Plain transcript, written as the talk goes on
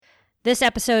This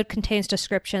episode contains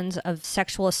descriptions of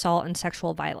sexual assault and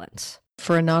sexual violence.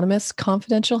 For anonymous,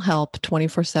 confidential help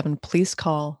 24/7, please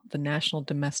call the National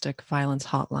Domestic Violence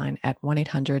Hotline at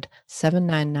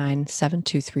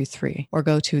 1-800-799-7233 or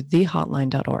go to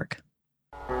thehotline.org.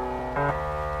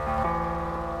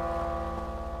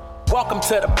 Welcome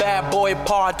to the bad boy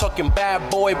pod, talking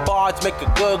bad boy bards, make a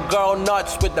good girl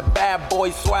nuts with the bad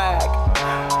boy swag.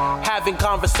 Having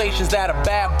conversations that a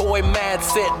bad boy mad,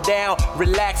 sit down,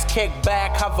 relax, kick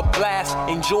back, have a blast,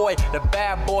 enjoy the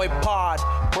bad boy pod,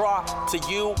 brought to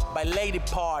you by Lady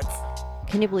Pods.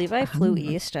 Can you believe I flew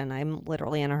east and I'm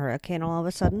literally in a hurricane all of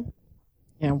a sudden?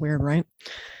 Yeah, weird, right?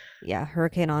 Yeah,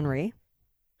 Hurricane Henri.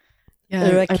 Yeah,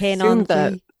 Hurricane I assumed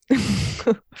Henri.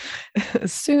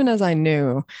 as soon as I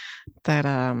knew that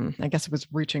I guess it was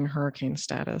reaching hurricane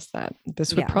status, that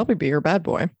this would probably be your bad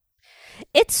boy.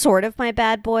 It's sort of my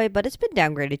bad boy, but it's been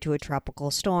downgraded to a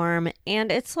tropical storm,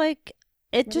 and it's like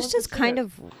it's kind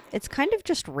of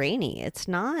just rainy. It's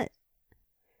not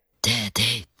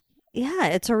Titty. Yeah,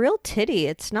 it's a real titty.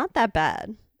 It's not that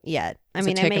bad yet. I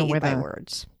mean, I may eat my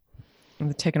words.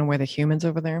 They're taking away the humans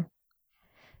over there.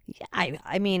 Yeah,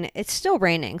 I mean, it's still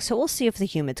raining, so we'll see if the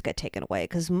humans get taken away.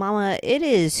 Because, Mama, it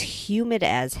is humid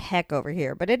as heck over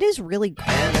here, but it is really cold.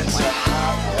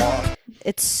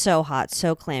 It's so hot,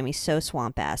 so clammy, so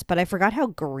swamp ass. But I forgot how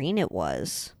green it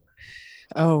was.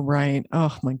 Oh, right.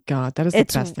 Oh, my God. That is the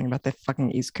best thing about the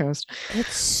fucking East Coast.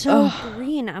 It's so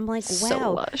green. I'm like, wow.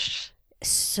 So lush.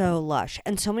 So lush.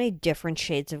 And so many different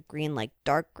shades of green, like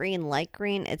dark green, light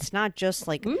green. It's not just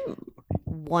like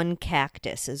one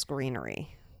cactus is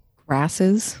greenery.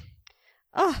 Grasses.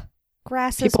 Oh,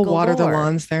 grasses. People galore. water the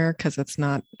lawns there because it's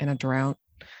not in a drought.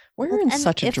 We're in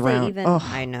such a drought.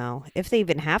 I know. If they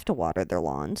even have to water their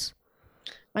lawns.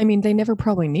 I mean, they never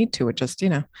probably need to. It just,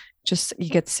 you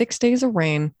get 6 days of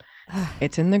rain.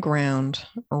 It's in the ground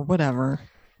or whatever.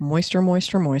 Moisture.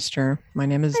 My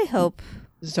name is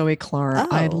Zoe Clara.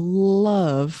 I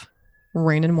love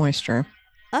rain and moisture.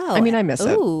 Oh, I mean, I miss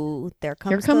it. Ooh, here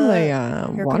come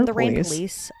the water rain police.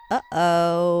 police.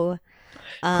 Uh-oh.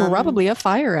 Probably a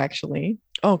fire, actually.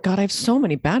 Oh, God, I have so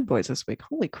many bad boys this week.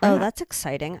 Holy crap. Oh, that's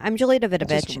exciting. I'm Julia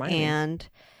Davidovich, and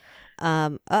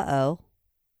uh-oh.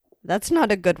 That's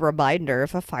not a good reminder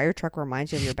if a fire truck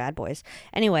reminds you of your bad boys.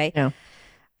 Anyway,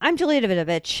 I'm Julia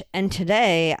Davidovich, and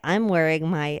today I'm wearing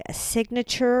my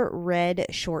signature red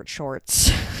short shorts.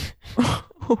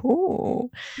 Oh,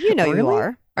 you know really? You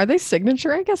are. Are they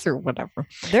signature, I guess, or whatever?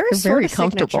 They're very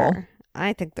comfortable. Signature.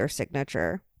 I think they're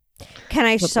signature.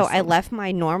 I left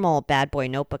my normal bad boy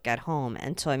notebook at home,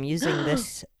 and so I'm using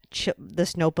this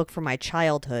notebook from my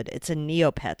childhood. It's a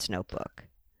Neopets notebook.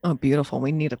 Oh, beautiful.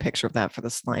 We need a picture of that for the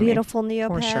slime. Beautiful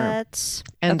Neopets. Sure.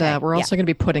 And we're also going to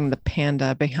be putting the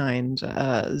panda behind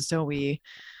Zoe.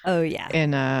 Oh, yeah.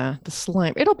 In the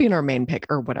slime. It'll be in our main pick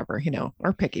or whatever,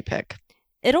 our picky pick.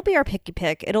 It'll be our picky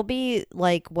pick. It'll be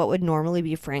like what would normally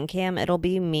be friend cam. It'll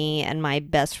be me and my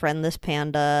best friend, this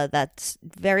panda that's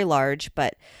very large,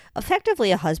 but effectively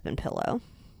a husband pillow.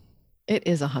 It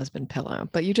is a husband pillow,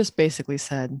 but you just basically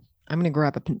said, I'm going to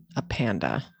grab a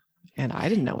panda. And I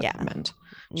didn't know what that meant.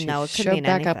 No, it could mean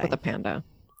anything. Back up with a panda.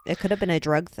 It could have been a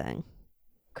drug thing.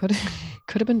 Could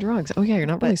have been drugs. Oh, yeah, you're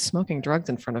not really smoking drugs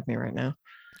in front of me right now.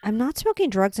 I'm not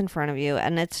smoking drugs in front of you,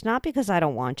 and it's not because I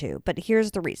don't want to, but here's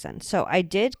the reason. So I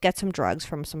did get some drugs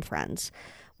from some friends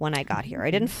when I got here. I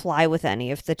didn't fly with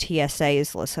any if the TSA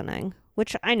is listening,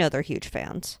 which I know they're huge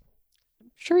fans.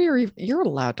 I'm sure you're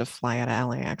allowed to fly out of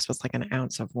LAX with like an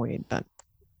ounce of weed, but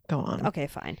go on. Okay,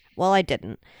 fine. Well, I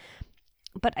didn't.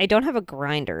 But I don't have a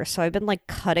grinder, so I've been like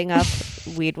cutting up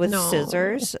weed with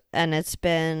scissors, and it's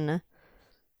been,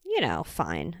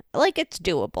 fine. Like, it's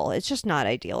doable. It's just not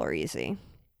ideal or easy.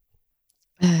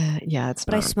 Yeah, it's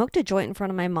But I smoked a joint in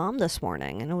front of my mom this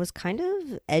morning, and it was kind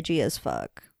of edgy as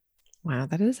fuck. Wow,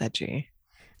 that is edgy.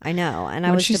 I know, and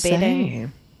What I was did she debating.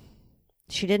 say?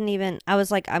 She didn't even. I was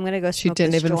like, I'm gonna go smoke She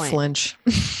didn't this even joint. flinch.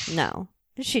 No,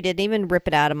 she didn't even rip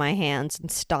it out of my hands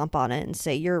and stomp on it and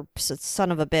say, "You're a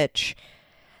son of a bitch."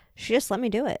 She just let me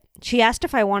do it. She asked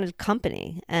if I wanted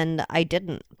company, and I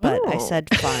didn't, but I said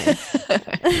fine.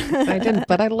 I didn't,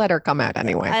 but I let her come out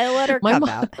anyway. I let her come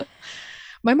out.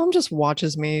 My mom just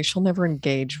watches me. She'll never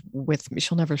engage with me.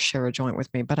 She'll never share a joint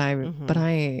with me. But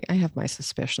I have my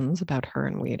suspicions about her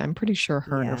and weed. I'm pretty sure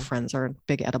her and her friends are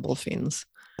big edible fiends.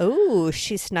 Oh,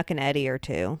 she snuck an Eddie or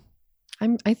two.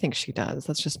 I think she does.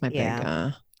 That's just my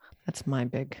big. That's my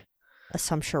big.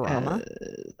 Assumption-rama.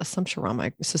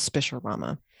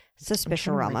 Suspicion-rama.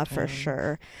 Suspicion-rama for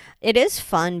sure. It is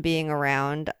fun being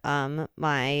around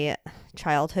my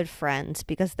childhood friends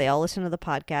because they all listen to the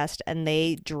podcast and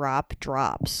they drop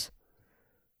drops.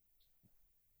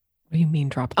 What do you mean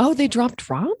drop? Oh, they drop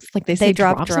drops? Like they say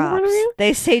drops in front of you?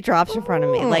 They say drops in front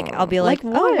of me. Like I'll be like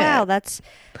oh wow, that's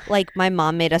like my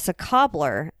mom made us a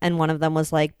cobbler, and one of them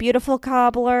was like beautiful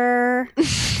cobbler.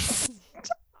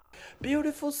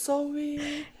 Beautiful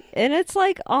Zoe. And it's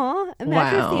like, aw,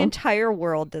 imagine if the entire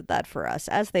world did that for us,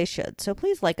 as they should. So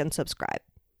please like and subscribe.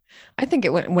 I think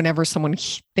whenever someone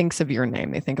thinks of your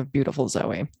name, they think of beautiful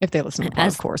Zoe. If they listen to the pod,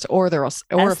 of course, or if they're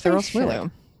Oswelu.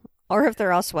 Or if they're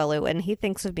Oswelu, and he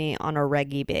thinks of me on a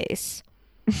reggae base.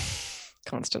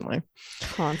 Constantly.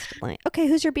 Okay,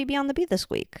 who's your BB on the Bee this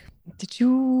week?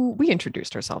 We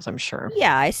introduced ourselves, I'm sure.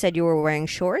 Yeah, I said you were wearing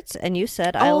shorts, and you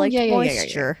said I like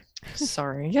moisture. Yeah.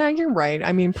 Sorry. Yeah, you're right.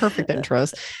 I mean, perfect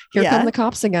intros. Here come the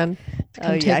cops again.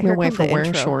 Come take me away for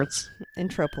wearing shorts.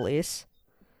 Intro police.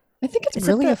 I think it's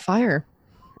really a fire.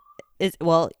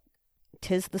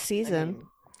 Tis the season.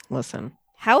 Listen.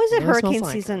 How is it hurricane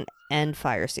season and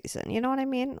fire season? You know what I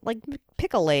mean? Like,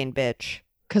 pick a lane, bitch.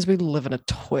 Because we live in a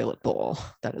toilet bowl.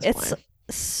 That is why. It's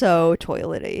so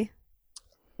toilety.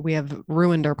 We have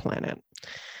ruined our planet.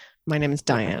 My name is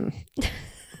Diane.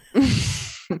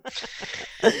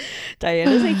 Diane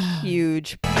is a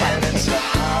huge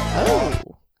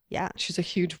yeah. She's a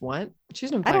huge what?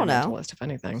 She's an environmentalist, if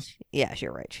anything. Yeah,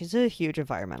 you're right. She's a huge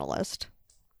environmentalist.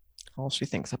 All she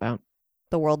thinks about.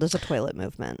 The world is a toilet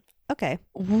movement. Okay.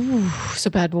 Ooh, so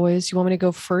bad boys, you want me to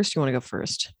go first? You want to go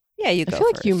first? Yeah, you go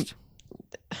first.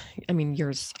 I mean,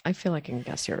 yours. I feel like I can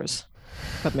guess yours,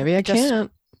 but maybe I can't.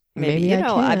 Maybe I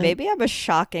can't. Maybe I'm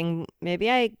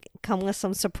maybe I come with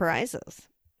some surprises.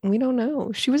 We don't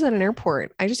know. She was at an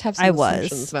airport. I just have some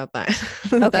assumptions about that.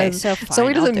 Okay, so fine. So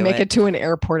he doesn't make it to an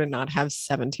airport and not have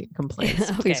 17 complaints.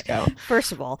 Okay. Please go.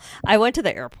 First of all, I went to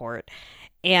the airport,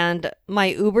 and my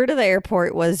Uber to the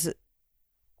airport was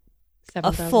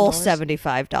a full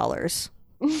 $75.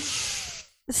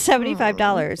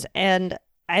 $75. And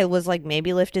I was like,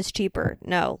 maybe Lyft is cheaper.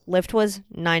 No, Lyft was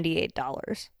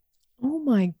 $98. Oh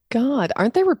my God.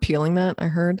 Aren't they repealing that? I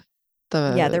heard.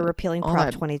 They're repealing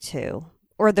Prop 22.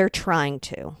 Or they're trying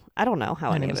to. I don't know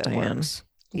how any of it works.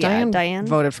 Diane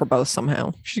voted for both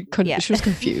somehow. She couldn't. Yeah. She was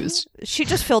confused. She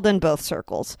just filled in both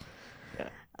circles.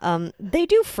 Yeah. They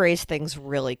do phrase things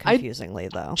really confusingly,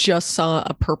 though. Just saw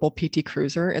a purple PT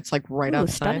Cruiser. It's like right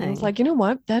outside. I was like, you know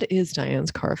what? That is Diane's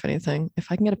car. If anything,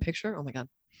 if I can get a picture, oh my God.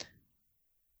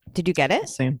 Did you get it?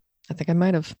 Let's see. I think I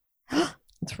might have.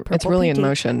 It's really PT. In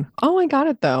motion. Oh, I got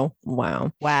it though.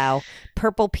 Wow.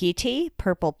 Purple PT,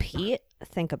 Purple Pete.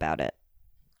 Think about it.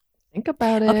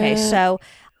 Okay, so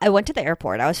I went to the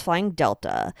airport. I was flying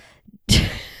Delta.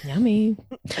 Yummy.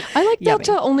 I like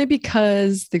Delta only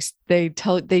because they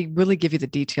really give you the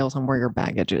details on where your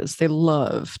baggage is. They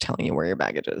love telling you where your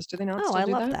baggage is. Do they not? Oh, I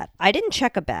love that. I didn't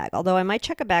check a bag, although I might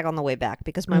check a bag on the way back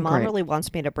because my mom really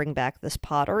wants me to bring back this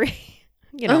pottery.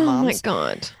 Moms. My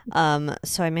God.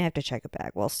 So I may have to check a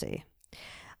bag. We'll see.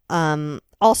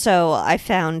 Also, I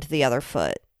found the other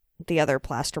foot, the other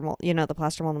plaster mold. You know, the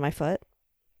plaster mold in my foot.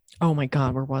 Oh my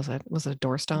God, where was it? Was it a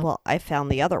doorstop? Well, I found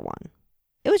the other one.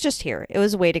 It was just here. It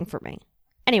was waiting for me.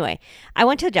 Anyway, I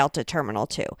went to Delta Terminal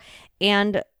 2,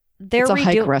 and they're a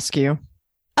hike rescue.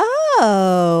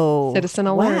 Oh. Citizen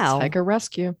alerts, hiker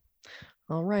rescue.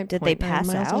 All right. Did they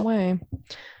pass out? Away.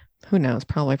 Who knows?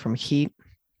 Probably from heat.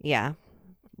 Yeah.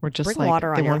 Or just bring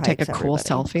water they want to take a cool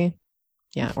selfie.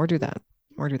 Yeah, or do that.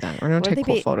 Or don't take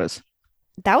cool photos.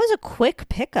 That was a quick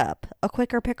pickup, a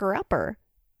quicker picker-upper.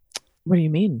 What do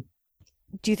you mean?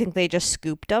 Do you think they just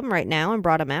scooped them right now and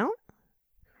brought them out?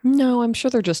 No, I'm sure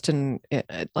they're just in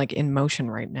motion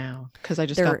right now because I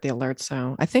just got the alert.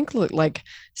 So I think like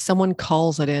someone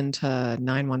calls it into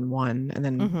 911 and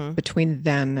then between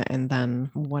then and then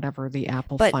whatever the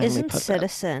Apple finally isn't puts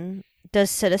Citizen,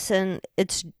 does Citizen,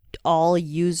 it's all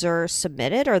user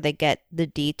submitted or they get the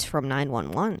deets from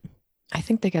 911? I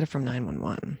think they get it from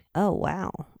 911. Oh,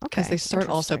 wow. Okay. Because they start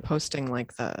also posting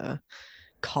like the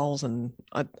calls and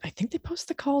I think they post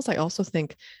the calls. I also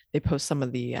think they post some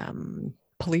of the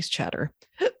police chatter.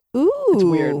 Ooh, it's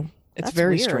weird. It's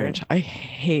very strange.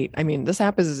 I mean, this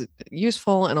app is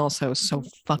useful and also so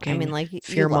fucking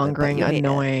fear mongering,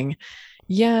 annoying.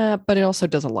 Yeah, but it also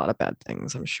does a lot of bad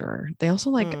things, I'm sure. They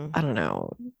also I don't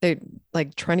know, they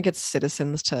like trying to get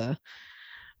citizens to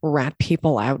rat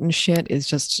people out and shit is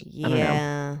just, I don't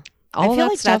know. All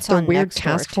that stuff, the weird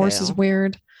task force is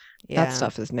weird. Yeah. That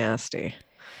stuff is nasty.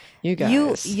 You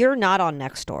guys. You're not on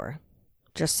Nextdoor.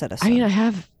 Just Citizen. I mean,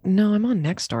 I'm on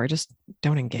Nextdoor. I just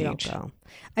don't engage. Don't go.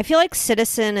 I feel like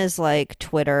Citizen is like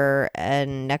Twitter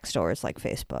and Nextdoor is like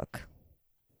Facebook.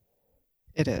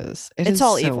 It is. It's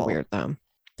all so evil. Weird though.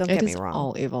 Don't get me wrong.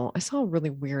 All evil. I saw a really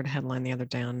weird headline the other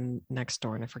day on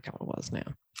Nextdoor and I forget what it was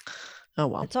now. Oh,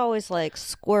 well. It's always like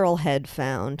squirrel head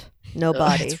found. No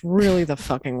body. It's really the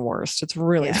fucking worst. It's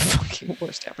really the fucking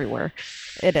worst everywhere.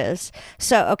 It is.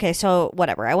 So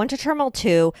whatever. I went to Terminal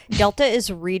 2. Delta is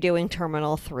redoing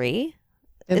Terminal 3.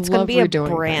 It's going to be a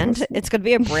brand. Things. It's going to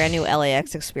be a brand new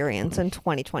LAX experience in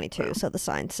 2022. So the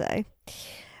signs say.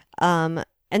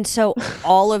 And so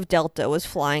all of Delta was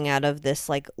flying out of this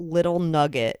like little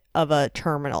nugget of a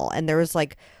terminal, and there was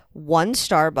like one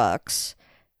Starbucks.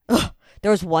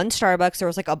 There was one Starbucks. There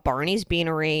was like a Barney's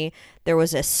Beanery. There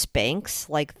was a Spanx,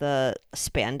 like the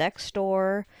spandex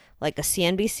store, like a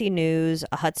CNBC News,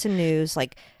 a Hudson News,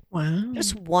 like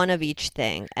just one of each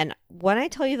thing. And when I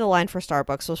tell you the line for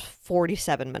Starbucks was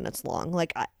 47 minutes long,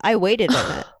 like I waited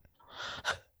in it.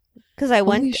 Because I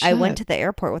went to the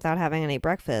airport without having any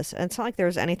breakfast, and it's not like there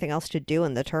was anything else to do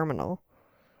in the terminal.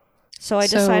 So I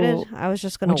decided I was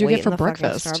just going to wait in the fucking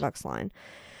Starbucks line.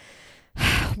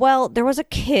 Well, there was a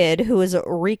kid who was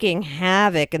wreaking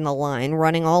havoc in the line,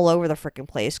 running all over the freaking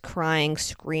place, crying,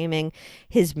 screaming,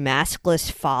 his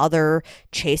maskless father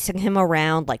chasing him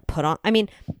around, like I mean,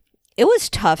 it was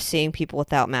tough seeing people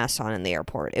without masks on in the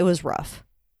airport. It was rough.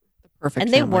 Perfect.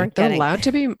 And they weren't They're allowed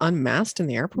to be unmasked in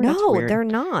the airport? No, they're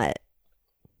not.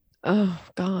 Oh,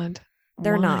 God.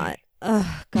 They're not.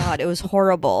 Oh, God, it was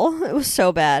horrible. It was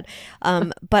so bad.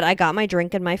 But I got my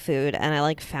drink and my food, and I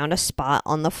like found a spot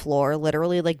on the floor,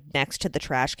 literally like next to the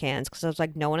trash cans, because I was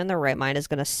like, no one in their right mind is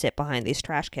going to sit behind these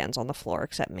trash cans on the floor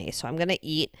except me. So I'm going to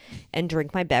eat and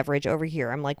drink my beverage over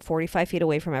here. I'm like 45 feet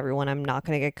away from everyone. I'm not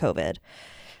going to get COVID.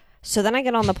 So then I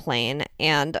get on the plane,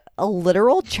 and a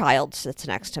literal child sits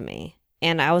next to me.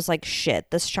 And I was like,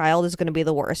 shit, this child is going to be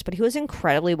the worst. But he was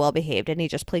incredibly well behaved, and he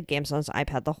just played games on his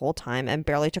iPad the whole time and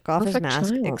barely took off his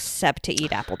mask except to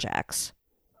eat Apple Jacks.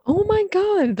 Oh my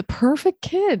God, the perfect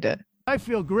kid. I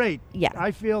feel great. Yeah.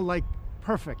 I feel like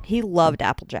perfect. He loved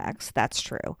Apple Jacks. That's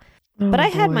true. But I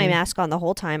had my mask on the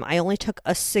whole time. I only took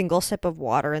a single sip of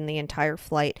water in the entire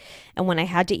flight. And when I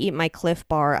had to eat my Cliff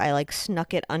Bar, I like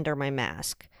snuck it under my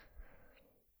mask.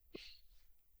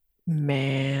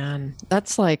 Man,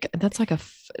 that's like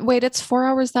wait, it's 4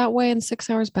 hours that way and 6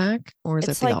 hours back, or is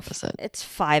it the opposite? It's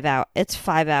 5 hours. It's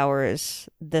 5 hours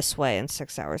this way and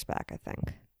 6 hours back, I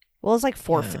think. Well, it's like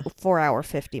 4 hour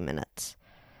 50 minutes.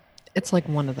 It's like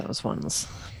one of those ones.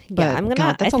 But yeah, I'm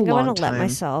gonna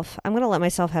let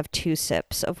myself have 2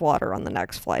 sips of water on the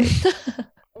next flight.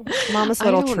 Mama's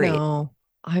little treat. Know.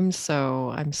 I'm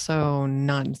so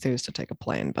not enthused to take a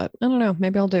plane, but I don't know.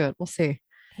 Maybe I'll do it. We'll see.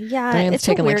 Yeah, Diane's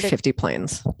taken like 50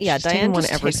 planes. Yeah, she's taking one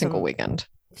every single weekend.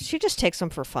 She just takes them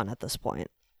for fun at this point.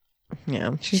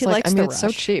 Yeah, she like, I mean, it's so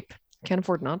cheap. Can't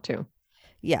afford not to.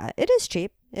 Yeah, it is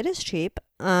cheap. It is cheap.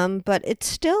 But it's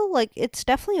still like it's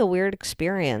definitely a weird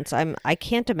experience. I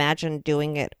can't imagine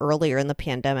doing it earlier in the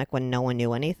pandemic when no one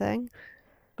knew anything.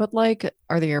 But like,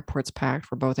 are the airports packed?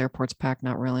 Were both airports packed?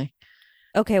 Not really.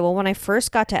 Okay, well, when I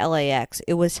first got to LAX,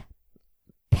 it was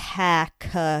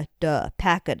packada.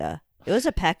 It was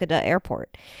a packada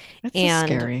airport. That's so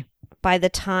scary. By the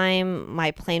time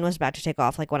my plane was about to take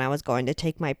off, like when I was going to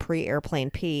take my pre-airplane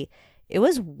pee,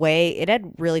 it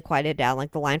had really quieted down.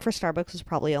 Like the line for Starbucks was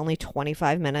probably only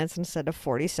 25 minutes instead of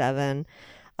 47.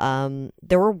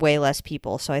 There were way less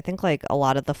people. So I think like a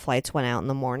lot of the flights went out in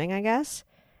the morning, I guess.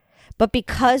 But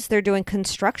because they're doing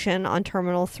construction on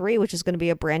Terminal 3, which is going to be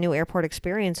a brand new airport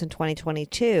experience in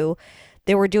 2022,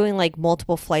 they were doing like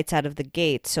multiple flights out of the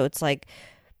gate. So it's like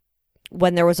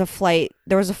when there was a flight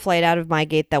out of my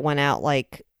gate that went out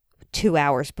like 2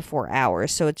 hours before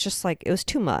ours. So it's just like, it was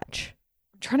too much.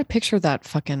 I'm trying to picture that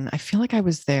I feel like I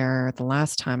was there the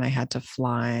last time I had to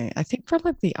fly. I think for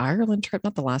like the Ireland trip,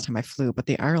 not the last time I flew, but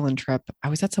the Ireland trip, I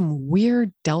was at some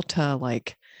weird Delta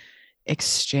like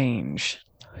exchange.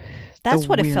 That's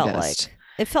what it felt like.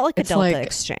 It felt like a Delta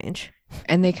exchange.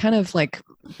 And they kind of like,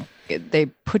 they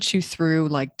put you through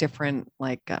like different,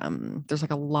 like, there's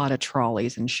like a lot of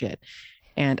trolleys and shit.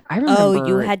 And I remember. Oh,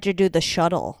 you had to do the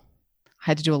shuttle. I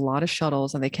had to do a lot of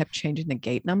shuttles, and they kept changing the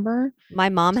gate number. My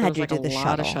mom had to do the shuttle. A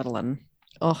lot of shuttling.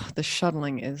 Oh, the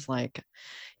shuttling is like,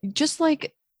 just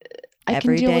like, I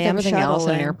Every can deal with day everything else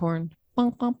in an airport.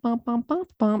 Bum, bum, bum, bum, bum,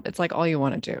 bum. It's like all you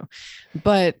want to do.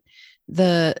 But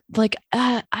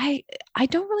I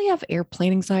don't really have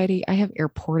airplane anxiety. I have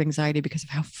airport anxiety because of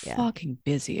how fucking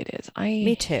busy it is.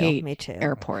 Me too. Hate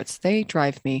airports. They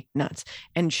drive me nuts.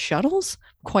 And shuttles,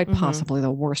 quite possibly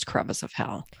the worst crevice of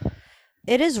hell.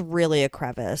 It is really a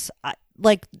crevice.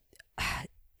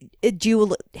 Do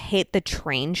you hate the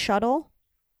train shuttle?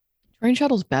 Train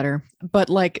shuttle's better, but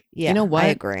like, you know what? I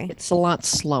agree. It's a lot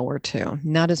slower too.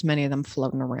 Not as many of them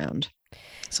floating around.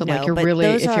 So like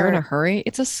if you're in a hurry,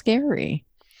 it's a scary.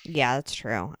 Yeah, that's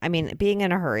true. I mean, being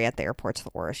in a hurry at the airport's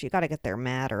the worst. You got to get there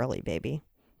mad early, baby.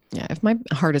 Yeah, if my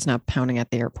heart is not pounding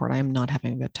at the airport, I am not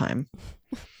having a good time.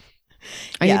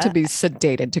 I need to be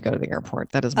sedated to go to the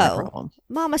airport. That is my problem.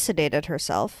 Mama sedated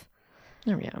herself.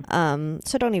 Oh yeah.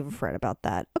 So don't even fret about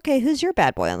that. Okay, who's your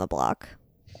bad boy on the block?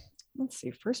 Let's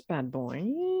see. First bad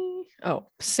boy. Oh,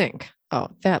 sink. Oh,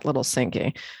 that little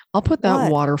sinky. I'll put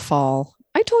that waterfall.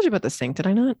 I told you about the sink, did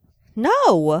I not?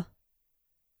 No.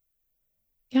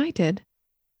 Yeah, I did.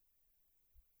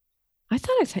 I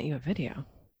thought I sent you a video.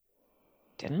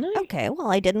 Didn't I? Okay,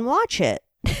 well, I didn't watch it.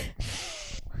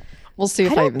 We'll see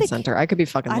if I even sent her. I could be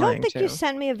fucking lying, I don't think too. you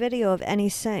sent me a video of any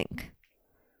sink.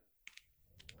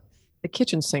 The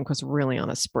kitchen sink was really on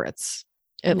a spritz.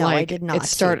 I did not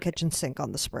see a kitchen sink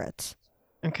on the spritz.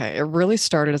 Okay, it really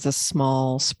started as a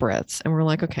small spritz. And we're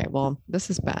like, okay, well, this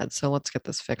is bad. So let's get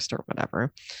this fixed or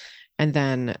whatever. And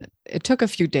then it took a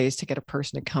few days to get a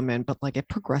person to come in, but like it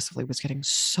progressively was getting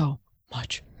so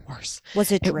much worse.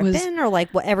 Was it dripping or like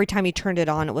every time you turned it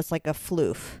on, it was like a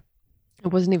floof? It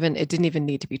didn't even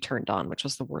need to be turned on, which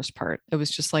was the worst part. It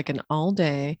was just like an all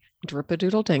day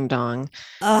drip-a-doodle ding dong.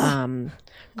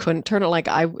 Couldn't turn it.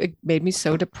 It made me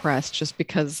so depressed just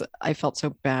because I felt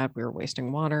so bad. We were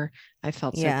wasting water. I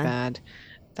felt so bad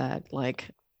that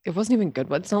like it wasn't even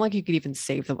good. It's not like you could even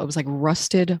save them. It was like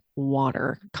rusted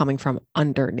water coming from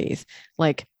underneath,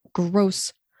 like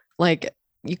gross. Like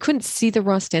you couldn't see the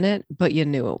rust in it, but you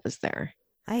knew it was there.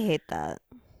 I hate that.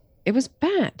 It was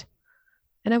bad.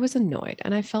 And I was annoyed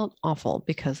and I felt awful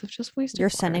because of just wasting water. You're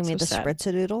sending me the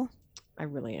spritz-a-doodle? I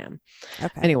really am.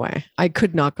 Okay. Anyway, I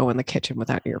could not go in the kitchen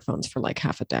without earphones for like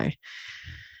half a day.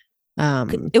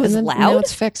 It was loud? Now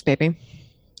it's fixed, baby.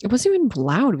 It wasn't even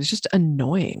loud. It was just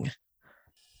annoying.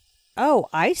 Oh,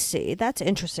 I see. That's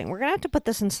interesting. We're going to have to put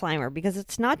this in Slimer because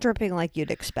it's not dripping like you'd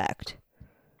expect.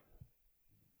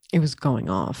 It was going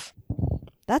off.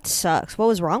 That sucks. What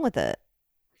was wrong with it?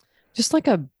 Just like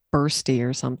a bursty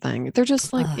or something. They're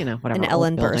just like, whatever. An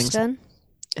Ellen Burstyn?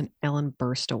 An Ellen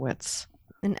Burstowitz.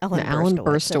 An Ellen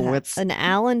Burstowitz. An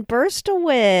Alan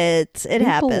Burstowitz. It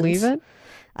happens. Can you believe it?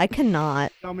 I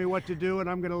cannot. Tell me what to do and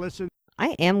I'm going to listen. I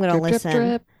am going to listen.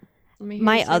 Drip,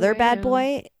 My other bad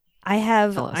boy, I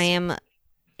am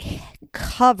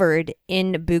covered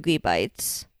in boogie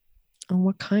bites. Oh,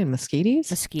 what kind?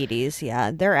 Mosquitoes? Mosquitoes,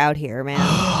 yeah. They're out here, man.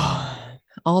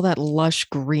 All that lush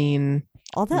green.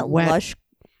 All that wet. lush.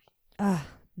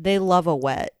 They love a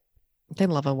wet. They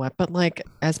love a wet. But like,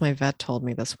 as my vet told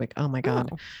me this week, oh my God.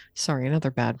 Oh. Sorry,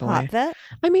 another bad boy. Hot vet?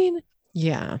 I mean,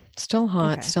 yeah, still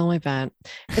hot, Okay. still my vet.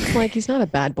 It's like, he's not a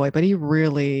bad boy, but he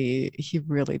really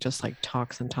just like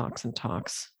talks and talks and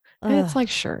talks. And it's like,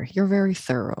 sure, you're very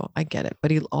thorough. I get it. But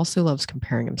he also loves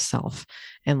comparing himself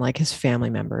and like his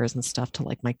family members and stuff to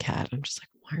like my cat. I'm just like,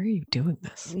 why are you doing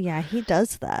this? Yeah, he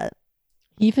does that.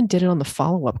 He even did it on the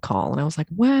follow-up call. And I was like,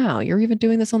 wow, you're even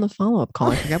doing this on the follow-up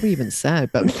call. I forgot what he even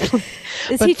said. But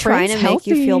is he trying to make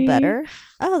you feel better?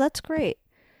 Oh, that's great.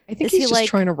 I think he's just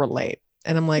trying to relate.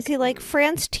 And I'm like, is he like,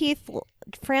 Fran's teeth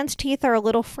are a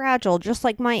little fragile, just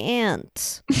like my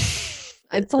aunt's?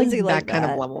 It's like that kind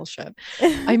of level shit.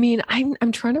 I mean,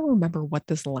 I'm trying to remember what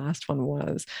this last one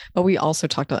was, but we also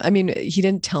talked. I mean, he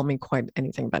didn't tell me quite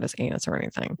anything about his anus or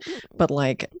anything, but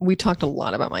like we talked a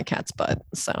lot about my cat's butt.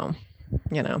 So,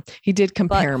 he did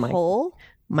compare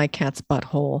my cat's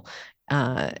butthole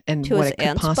and to what it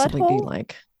could possibly butthole? be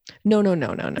like. No.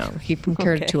 He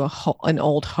compared it to an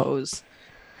old hose.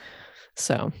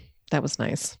 So that was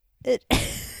nice.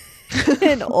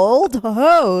 An old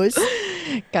hose.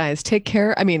 Guys, take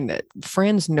care. I mean,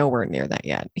 Fran's nowhere near that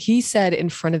yet. He said in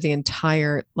front of the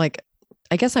entire, like,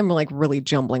 I guess I'm like really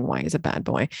jumbling why he's a bad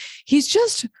boy. He's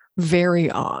just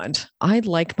very odd. I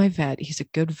like my vet. He's a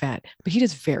good vet, but he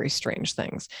does very strange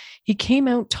things. He came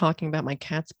out talking about my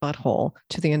cat's butthole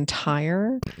to the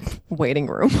entire waiting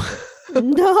room.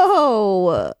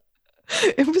 No.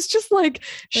 It was just like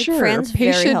sure, Fran's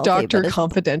patient doctor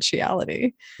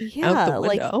confidentiality. Yeah, out the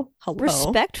window. Hello.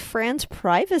 Respect Fran's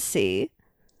privacy.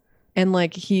 And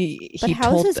like he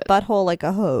how's his butthole like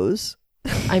a hose?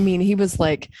 I mean, he was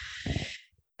like,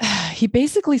 he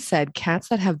basically said cats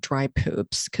that have dry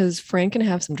poops, because Frank can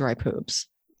have some dry poops.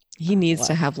 He needs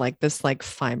to have like this like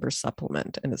fiber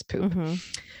supplement in his poop. Mm-hmm.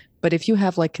 But if you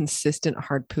have like consistent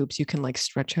hard poops, you can like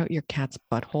stretch out your cat's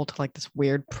butthole to like this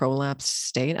weird prolapse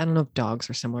state. I don't know if dogs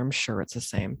are similar. I'm sure it's the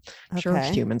same. I'm sure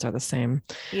humans are the same.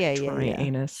 Yeah, dry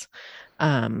anus.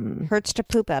 Hurts to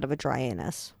poop out of a dry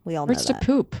anus. We all know that. Hurts to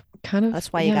poop. Kind of.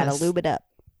 That's why you gotta lube it up.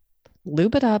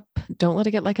 Lube it up. Don't let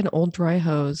it get like an old dry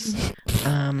hose.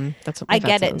 That's what my I vet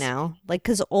get says. it now. Like,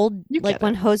 because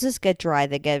when hoses get dry,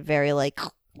 they get very like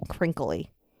crinkly.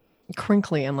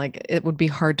 crinkly and like it would be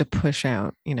hard to push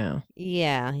out, you know.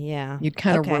 Yeah, yeah. You'd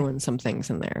kind of ruin some things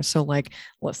in there. So like,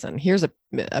 listen, here's a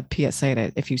PSA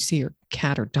to if you see your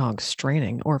cat or dog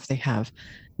straining or if they have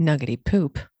nuggety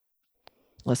poop,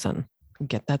 listen,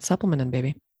 get that supplement in,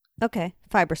 baby. Okay,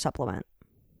 fiber supplement.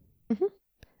 Mm-hmm.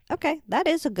 Okay, that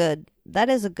is a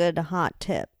good hot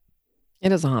tip.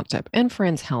 It is a hot tip. And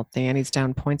Fran's healthy and he's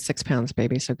down 0.6 pounds,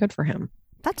 baby. So good for him.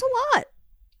 That's a lot.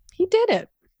 He did it.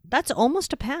 That's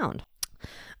almost a pound.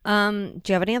 Do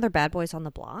you have any other bad boys on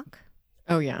the block?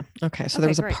 Oh, yeah. Okay. So there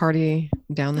was a party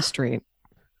down the street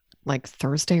like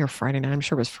Thursday or Friday night. I'm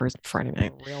sure it was Friday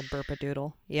night. Real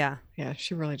burpadoodle. Yeah. Yeah.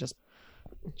 She's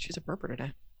a burper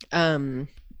today.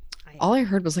 All I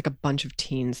heard was like a bunch of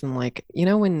teens and like, you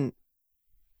know, when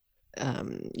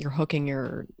you're hooking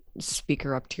your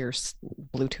speaker up to your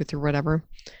Bluetooth or whatever,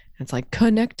 it's like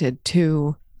connected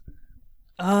to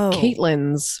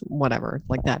Caitlin's whatever,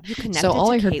 like that. You connected to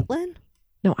Caitlin?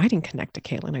 No, I didn't connect to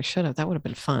Caitlin. I should have. That would have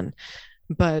been fun.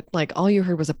 But like all you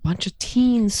heard was a bunch of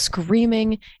teens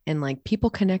screaming and like people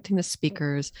connecting the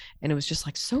speakers, and it was just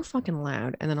like so fucking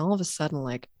loud. And then all of a sudden,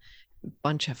 like a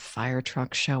bunch of fire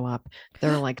trucks show up.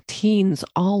 There are like teens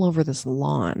all over this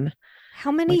lawn.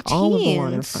 How many teens? All of the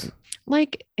lawn in front.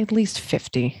 Like at least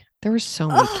 50. There were so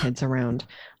many kids around,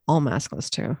 all maskless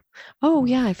too. Oh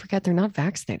yeah, I forget they're not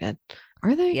vaccinated.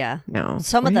 Are they? Yeah. No.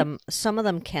 Some of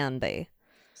them can be.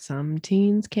 Some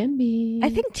teens can be.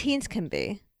 I think teens can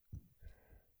be.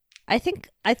 I think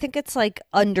it's like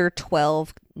under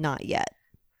 12, not yet.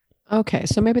 Okay,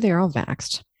 so maybe they are all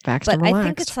vaxxed. But and I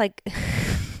think it's like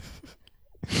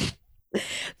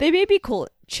they may be cool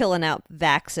chilling out,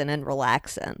 vaxxing and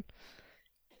relaxing.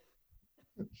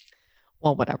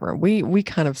 Well, whatever. We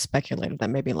kind of speculated that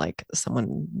maybe like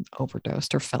someone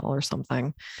overdosed or fell or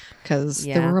something, because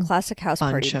there were a classic house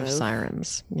bunch of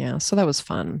sirens. Yeah, so that was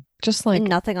fun. Just like and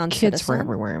nothing on kids Citizen? were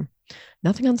everywhere.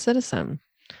 Nothing on Citizen.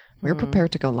 We were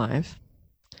prepared to go live.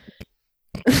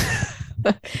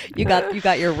 You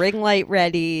got your ring light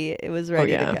ready. It was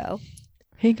ready to go.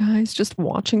 Hey guys, just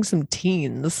watching some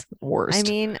teens. Worst. I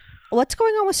mean, what's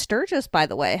going on with Sturgis, by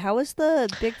the way? How was the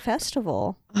big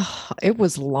festival? It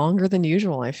was longer than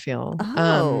usual, I feel.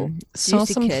 Saw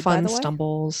some Kid, fun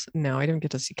stumbles. No, I didn't get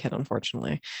to see Kid,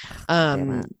 unfortunately.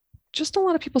 Just a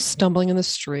lot of people stumbling in the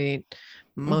street,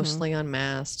 mostly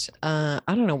unmasked. I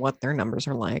don't know what their numbers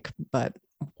are like, but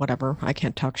whatever. I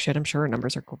can't talk shit. I'm sure our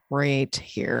numbers are great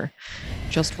here.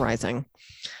 Just rising.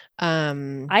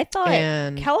 I thought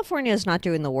California is not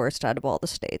doing the worst out of all the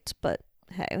states, but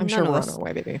hey, I'm sure we're on our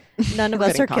way, baby. None of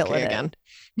us are killing again.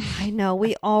 I know.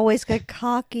 We always get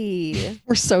cocky.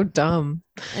 We're so dumb.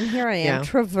 And here I am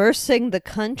traversing the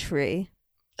country.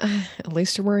 At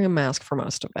least you're wearing a mask for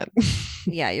most of it.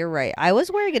 Yeah, you're right. I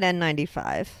was wearing an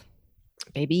N95.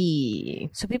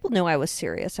 Baby. So people knew I was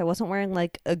serious. I wasn't wearing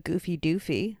like a goofy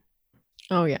doofy.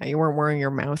 Oh yeah, you weren't wearing your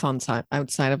mouth outside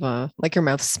of like your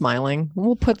mouth smiling.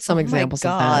 We'll put some examples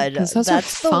of that because those are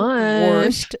fun.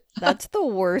 Worst. That's the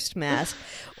worst mask,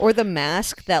 or the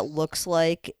mask that looks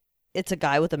like it's a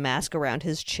guy with a mask around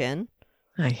his chin.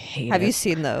 I hate it. Have you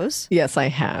seen those? Yes, I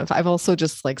have. I've also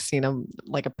just like seen them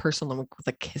like a person with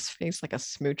a kiss face, like a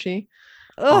smoochie.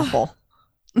 Ugh. Awful.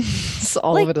 So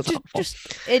all of it is awful. Just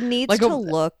it needs like to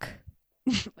look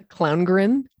a clown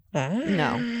grin.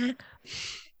 No.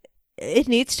 It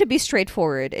needs to be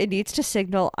straightforward. It needs to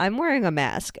signal I'm wearing a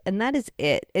mask, and that is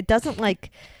it. It doesn't like.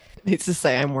 It needs to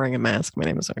say I'm wearing a mask. My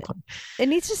name is Zoe Clark. It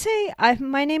needs to say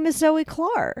my name is Zoe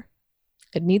Clark.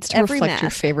 It needs to reflect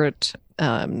your favorite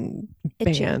band.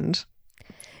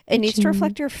 It needs to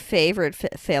reflect your favorite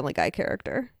Family Guy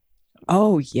character.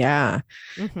 Oh yeah.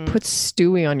 Put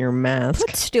Stewie on your mask.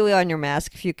 Put Stewie on your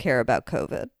mask if you care about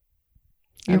COVID.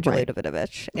 I'm Julia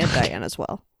Davidovich and Diane as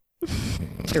well.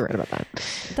 You're right about that.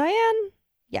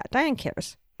 Diane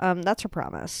cares. That's her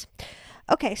promise.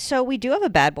 Okay, so we do have a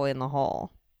bad boy in the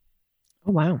hall.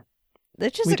 Oh wow.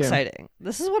 Which is exciting.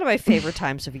 This is one of my favorite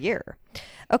times of year.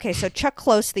 Okay, so Chuck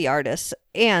Close, the artist,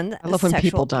 and I love when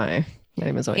people die. My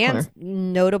name is Zoe Clark.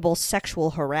 And notable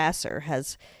sexual harasser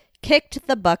has kicked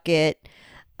the bucket.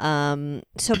 So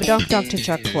badonk to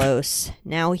Chuck Close.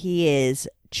 Now he is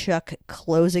Chuck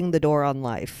closing the door on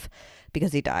life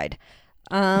because he died.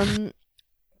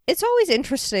 It's always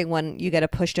interesting when you get a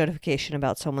push notification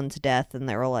about someone's death and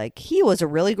they're like, he was a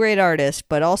really great artist,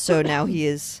 but also now he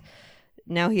is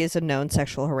a known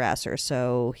sexual harasser,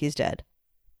 so he's dead.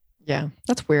 Yeah,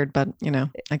 that's weird, but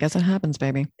I guess it happens,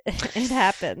 baby. It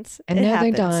happens. And now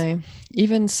they die.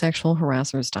 Even sexual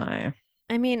harassers die.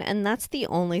 I mean, and that's the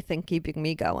only thing keeping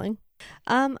me going.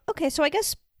 Okay, so I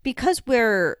guess because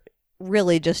we're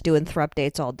really just doing throw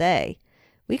updates all day,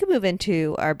 we can move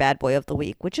into our bad boy of the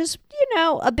week, which is,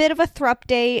 a bit of a thrup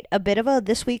date, a bit of a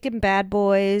This Week in Bad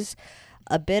Boys,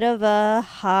 a bit of a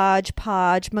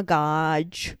hodgepodge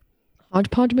magodge.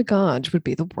 Hodgepodge magodge would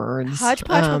be the words.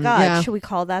 Hodgepodge magodge. Yeah. Should we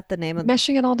call that the name of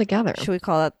meshing it all together? Should we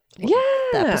call it the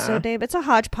episode name? It's a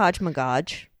hodgepodge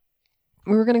magodge.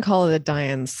 We were going to call it a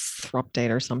Diane's thrup date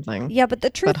or something. Yeah, but the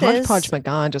truth is... Hodgepodge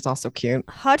magodge is also cute.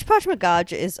 Hodgepodge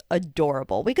magodge is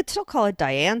adorable. We could still call it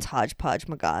Diane's hodgepodge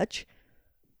magodge.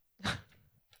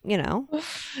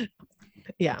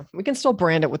 Yeah, we can still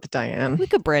brand it with Diane. We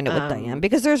could brand it with Diane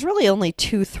because there's really only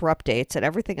 2 thrup dates and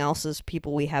everything else is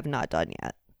people we have not done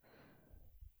yet.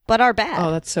 But are bad.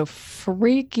 Oh, that's so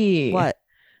freaky. What?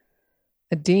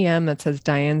 A DM that says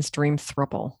Diane's dream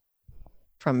thruple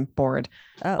from Bored.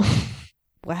 Oh.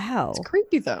 Wow. It's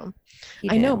creepy though.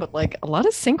 I know, but like a lot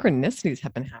of synchronicities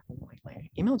have been happening lately.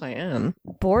 Email Diane.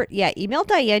 Email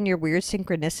Diane your weird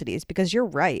synchronicities because you're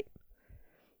right.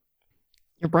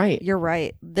 You're right. You're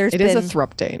right. It is a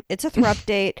thrup date. It's a thrup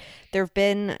date. There have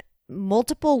been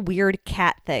multiple weird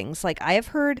cat things. Like I have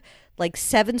heard like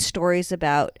 7 stories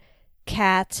about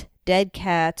cats, dead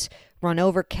cats, run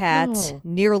over cats,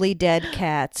 nearly dead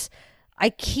cats. I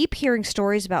keep hearing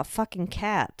stories about fucking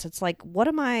cats. It's like, what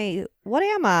am I?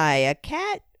 A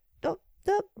cat?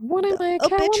 What am I? A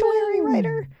obituary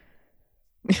writer?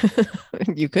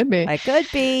 You could be. I could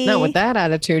be. No, with that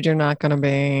attitude, you're not going to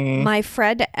be. My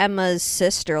friend Emma's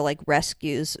sister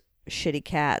rescues shitty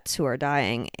cats who are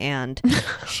dying, and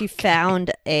she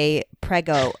found a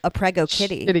prego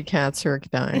kitty. Shitty cats who are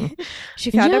dying. She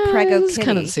found a prego kitty. It's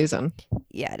kind of the season.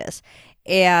 Yeah, it is.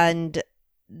 And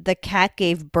the cat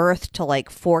gave birth to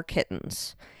 4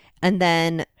 kittens, and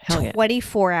then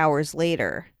 24 hours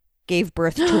later gave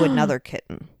birth to another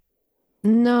kitten.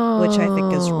 No, which I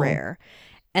think is rare.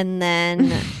 And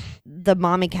then the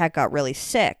mommy cat got really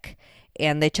sick,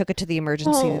 and they took it to the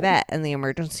emergency vet, and the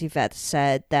emergency vet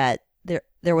said that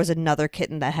there was another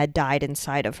kitten that had died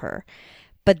inside of her.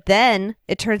 But then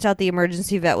it turns out the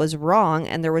emergency vet was wrong,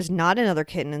 and there was not another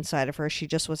kitten inside of her. She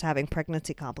just was having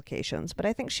pregnancy complications. But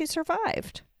I think she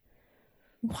survived.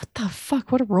 What the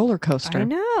fuck? What a roller coaster. I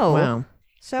know. Wow.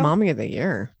 So Mommy of the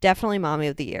Year. Definitely Mommy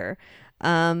of the Year.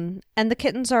 And the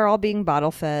kittens are all being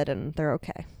bottle fed, and they're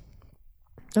okay.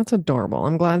 That's adorable.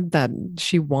 I'm glad that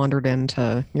she wandered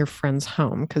into your friend's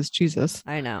home, because Jesus.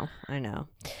 I know.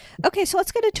 Okay, so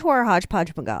let's get into our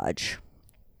hodgepodge magodge.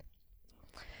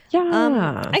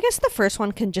 Yeah. I guess the first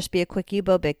one can just be a quickie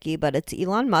bobickie, but it's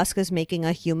Elon Musk is making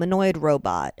a humanoid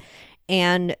robot.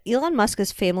 And Elon Musk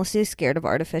is famously scared of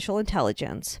artificial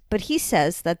intelligence, but he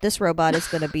says that this robot is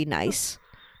going to be nice.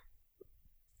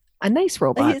 A nice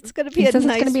robot. It's going to be a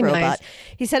nice robot. Nice.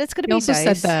 He said it's going to be nice. He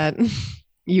also said that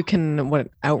you can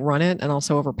outrun it and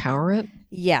also overpower it.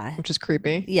 Yeah. Which is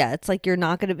creepy. Yeah, it's like it's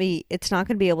not going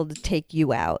to be able to take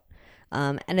you out.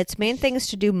 And its main thing is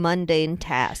to do mundane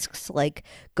tasks, like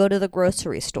go to the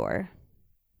grocery store.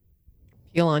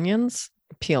 Peel onions.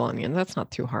 That's not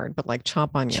too hard, but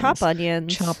chop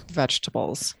onions. Chop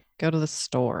vegetables. Go to the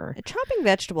store. Chopping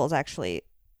vegetables, actually.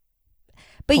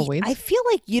 But I feel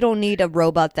like you don't need a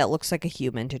robot that looks like a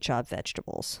human to chop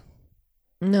vegetables.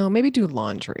 No, maybe do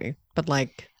laundry, but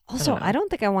Also, I don't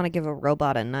think I want to give a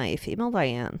robot a knife. Email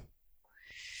Diane.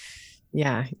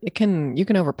 Yeah, you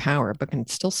can overpower it, but can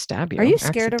still stab you. Are you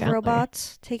scared of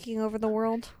robots taking over the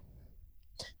world?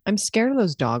 I'm scared of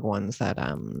those dog ones that the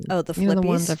flippies? The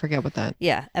ones I forget what that.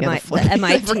 Yeah, the MIT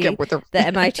the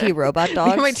MIT robot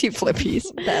dogs. The MIT flippies.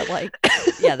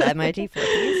 The MIT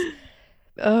flippies.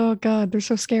 Oh God, they're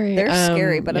so scary. They're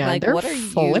scary, but I'm like, what are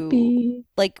flippy. You?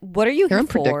 What are you they're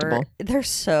for? Unpredictable. They're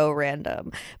so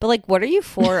random. But what are you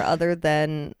for other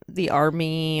than the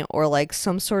army or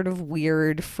some sort of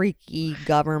weird, freaky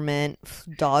government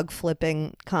dog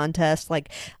flipping contest?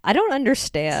 I don't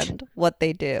understand what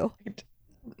they do.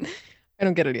 I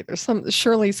don't get it either.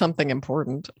 Surely something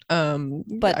important.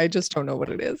 But I just don't know what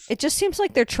it is. It just seems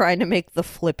like they're trying to make the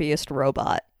flippiest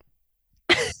robot.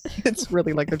 It's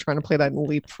really like they're trying to play that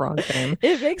leapfrog game.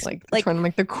 It makes they're trying to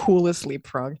make the coolest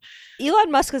leapfrog.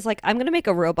 Elon Musk is I'm going to make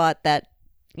a robot that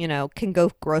can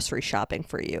go grocery shopping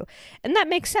for you, and that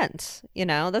makes sense.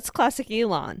 That's classic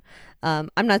Elon. I'm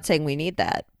not saying we need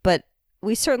that, but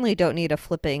we certainly don't need a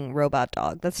flipping robot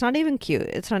dog. That's not even cute.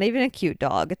 It's not even a cute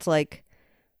dog. It's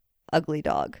ugly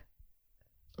dog.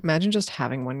 Imagine just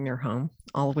having one in your home.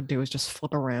 All it would do is just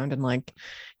flip around and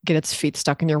get its feet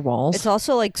stuck in your walls. It's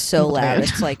also so loud.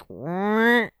 It's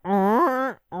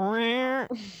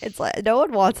it's no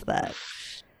one wants that.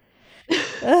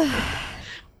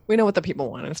 We know what the people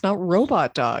want. It's not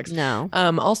robot dogs. No.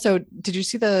 Also, did you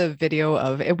see the video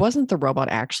of it? Wasn't the robot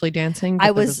actually dancing? But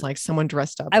it was like someone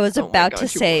dressed up. I was about to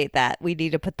say that we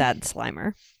need to put that in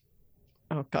Slimer.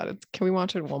 Oh God! Can we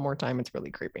watch it one more time? It's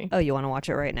really creepy. Oh, you want to watch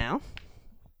it right now?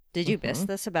 Did you miss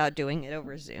this about doing it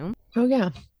over Zoom? Oh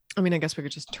yeah. I mean, I guess we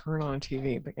could just turn on a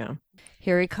TV, but yeah.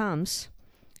 Here he comes.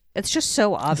 It's just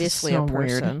so obviously a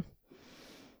person. Weird.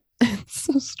 It's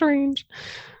so strange.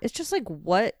 It's just like,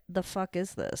 what the fuck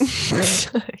is this?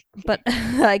 But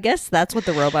I guess that's what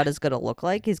the robot is going to look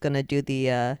like. He's going to do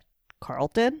the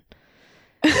Carlton.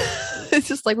 It's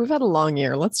just like, we've had a long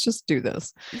year. Let's just do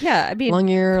this. Yeah, I mean, long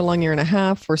year and a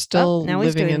half. We're still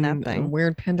living in a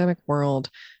weird pandemic world.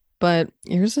 But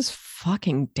here's this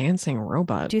fucking dancing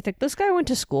robot. Do you think this guy went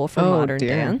to school for modern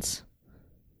dance?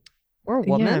 Or a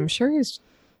woman? Yeah, I'm sure he's...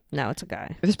 No, it's a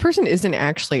guy. If this person isn't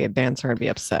actually a dancer, I'd be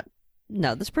upset.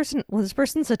 No, this person's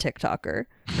a TikToker.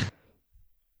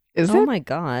 Is it? Oh my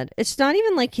God. It's not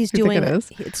even like he's doing...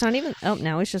 It's not even... Oh,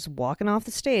 now he's just walking off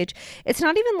the stage. It's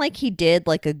not even like he did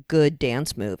like a good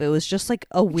dance move. It was just like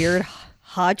a weird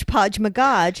hodgepodge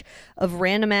magodge of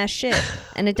random ass shit.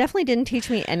 And it definitely didn't teach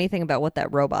me anything about what that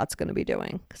robot's going to be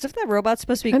doing. Because if that robot's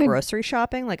supposed to be grocery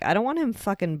shopping, like, I don't want him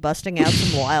fucking busting out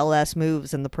some wild ass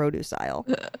moves in the produce aisle.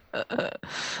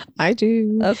 I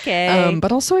do. Okay.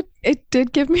 But also it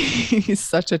did give me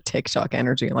such a TikTok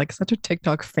energy, like such a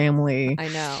TikTok family I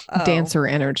know. dancer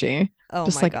energy. Oh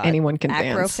just my like God. anyone can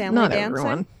Acro dance. family Not dancing?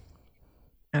 everyone.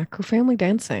 Acro family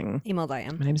dancing. Email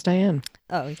Diane. My name's Diane.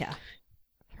 Oh yeah.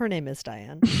 Her name is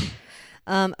Diane.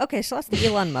 Okay, so that's the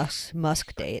Elon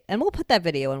Musk date. And we'll put that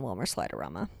video in Wilmer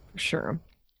Sliderama. Sure.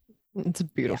 It's a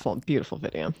beautiful, beautiful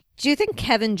video. Do you think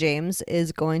Kevin James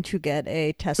is going to get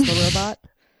a Tesla robot?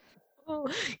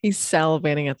 He's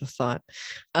salivating at the thought.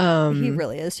 He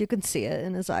really is. You can see it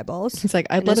in his eyeballs. He's like,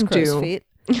 I'd let him do feet.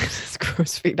 his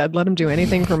crow's feet. I'd let him do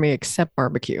anything for me except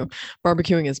barbecue.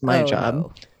 Barbecuing is my job.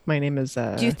 No. My name is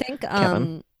Do you think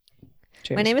Kevin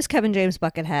James. My name is Kevin James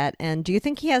Buckethead, and do you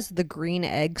think he has the green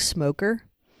egg smoker?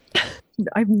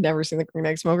 I've never seen the green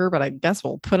egg smoker, but I guess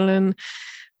we'll put it in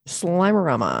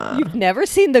Slimerama. You've never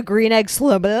seen the green egg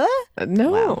smoker?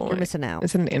 No. Wow, you're missing out.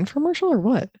 Is it an infomercial or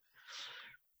what?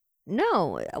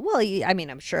 No. Well, I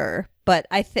mean, I'm sure, but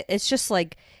it's just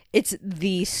like, it's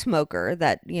the smoker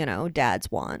that, dads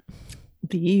want.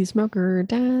 The smoker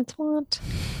dads want.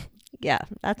 Yeah,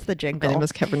 that's the jingle. My name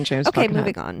is Kevin James Okay, Buckethead.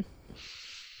 moving on.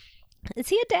 Is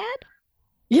he a dad?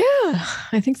 Yeah,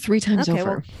 I think 3 times over.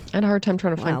 Well, I had a hard time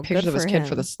trying to find pictures of his kid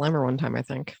for the Slimer one time, I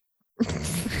think.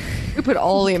 We put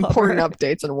all the important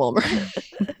updates in Wilmer.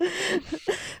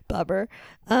 Bubber.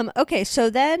 Okay, so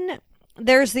then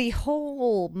there's the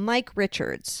whole Mike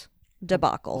Richards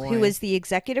debacle, who is the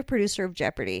executive producer of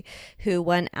Jeopardy, who,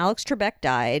 when Alex Trebek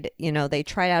died, they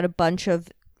tried out a bunch of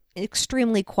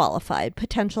extremely qualified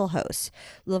potential hosts: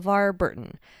 LeVar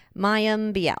Burton,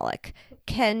 Mayim Bialik,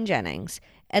 Ken Jennings,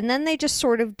 and then they just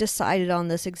sort of decided on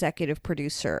this executive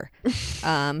producer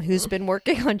who's been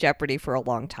working on Jeopardy for a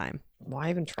long time. Why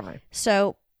even try?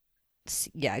 So,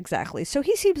 yeah, exactly. So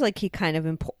he seems like he kind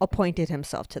of appointed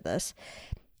himself to this.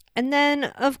 And then,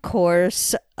 of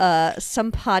course,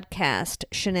 some podcast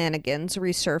shenanigans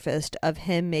resurfaced of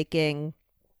him making...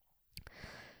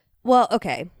 Well,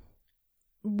 okay.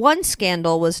 One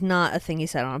scandal was not a thing he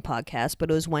said on a podcast, but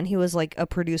it was when he was like a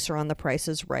producer on The Price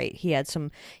is Right. He had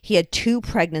 2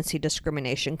 pregnancy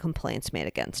discrimination complaints made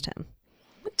against him.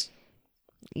 What?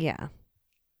 Yeah.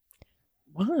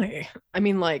 Why? I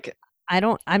mean, like,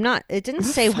 it didn't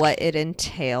say what it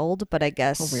entailed, but I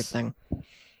guess a weird thing.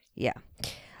 Yeah.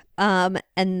 And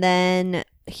then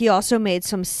he also made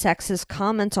some sexist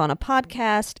comments on a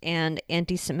podcast and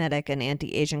anti-Semitic and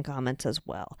anti-Asian comments as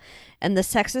well. And the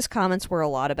sexist comments were a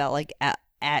lot about like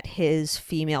at his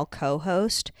female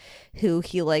co-host, who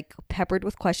he like peppered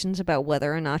with questions about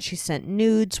whether or not she sent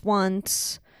nudes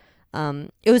once.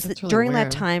 It was really during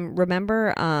that time.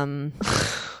 Remember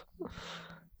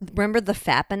the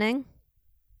fappening?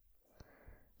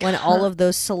 When all of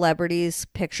those celebrities'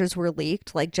 pictures were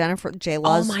leaked, like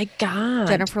J-Law's, oh my God,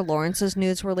 Jennifer Lawrence's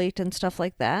nudes were leaked and stuff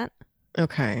like that.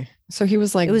 Okay, so he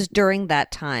was like, it was during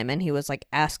that time, and he was like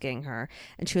asking her,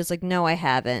 and she was like, "No, I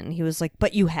haven't." And he was like,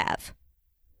 "But you have."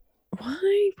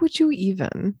 Why would you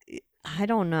even? I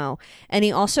don't know. And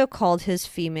he also called his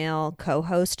female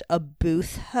co-host a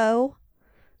booth hoe.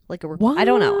 Like I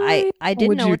don't know. I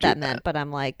didn't know what that meant, but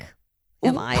I'm like,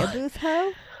 am I a booth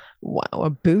hoe? Wow,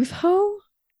 a booth hoe?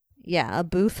 Yeah, a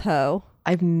booth hoe.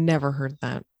 I've never heard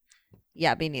that.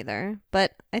 Yeah, me neither.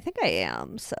 But I think I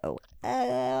am. So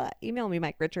email me,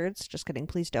 Mike Richards. Just kidding.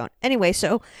 Please don't. Anyway,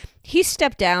 so he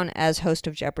stepped down as host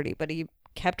of Jeopardy, but he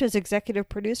kept his executive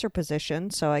producer position,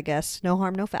 so I guess no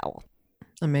harm, no foul.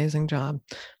 Amazing job.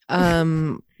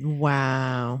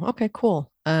 Wow. Okay,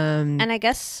 cool. And I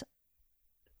guess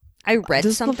I read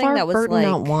does something LeVar that was Burton like,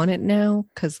 not want it now?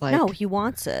 Because like, no, he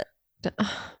wants it.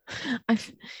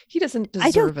 He doesn't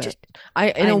deserve it.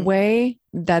 In a way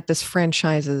that this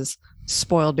franchise is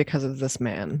spoiled because of this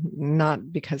man,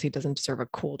 not because he doesn't deserve a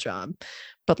cool job.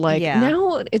 But like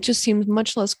now it just seems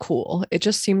much less cool. It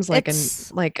just seems like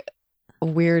a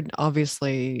weird,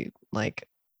 obviously like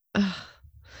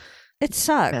it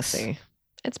sucks. Messy.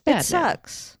 It's bad. It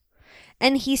sucks.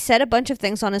 And he said a bunch of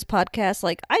things on his podcast,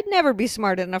 like, I'd never be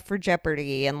smart enough for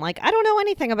Jeopardy, and like, I don't know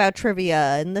anything about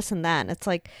trivia and this and that. And it's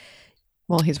like,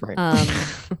 well, he's right.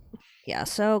 Yeah,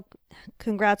 so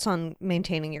congrats on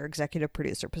maintaining your executive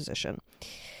producer position.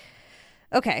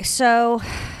 Okay, so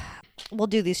we'll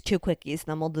do these 2 quickies,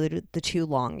 then we'll do the 2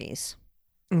 longies.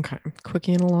 Okay,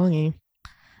 quickie and a longie.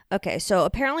 Okay, so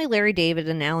apparently Larry David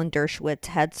and Alan Dershowitz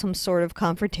had some sort of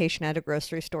confrontation at a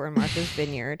grocery store in Martha's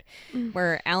Vineyard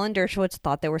where Alan Dershowitz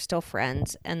thought they were still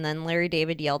friends, and then Larry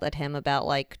David yelled at him about,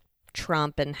 like,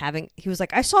 Trump and he was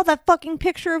like, I saw that fucking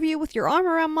picture of you with your arm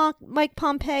around Mike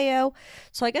Pompeo.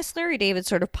 So I guess Larry David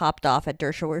sort of popped off at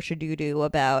Dershowitz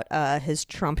about his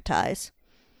Trump ties.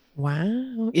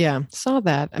 Wow. Yeah, saw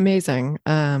that. Amazing.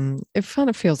 It kind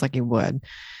of feels like he would.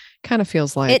 Kind of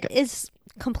feels like it is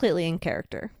completely in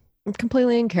character.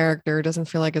 Completely in character. Doesn't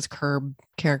feel like his Curb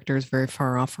character is very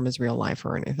far off from his real life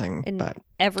or anything. But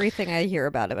everything I hear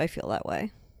about him, I feel that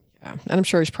way. Yeah, and I'm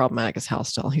sure he's problematic as hell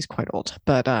still. He's quite old,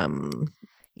 but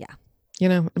yeah, you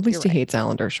know, at least he hates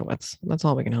Alan Dershowitz. That's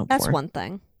all we can hope for. That's one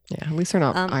thing. Yeah, at least they're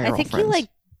not. I think friends. He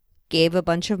gave a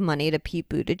bunch of money to Pete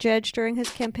Buttigieg during his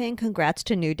campaign. Congrats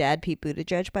to new dad Pete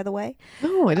Buttigieg, by the way.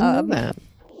 Oh, I didn't know that.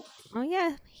 Oh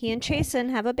yeah, he and Chasen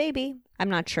have a baby.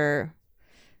 I'm not sure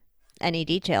any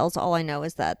details. All I know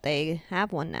is that they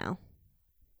have one now.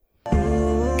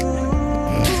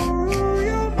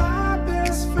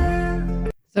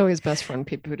 Zoe's best friend,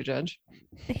 Pete Buttigieg.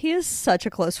 He is such a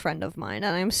close friend of mine,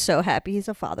 and I'm so happy he's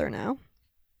a father now.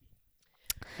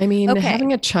 I mean,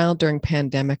 having a child during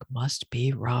pandemic must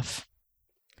be rough.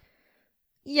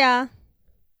 Yeah.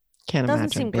 Can't imagine.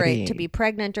 Doesn't seem great to be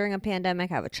pregnant during a pandemic,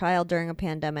 have a child during a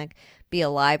pandemic, be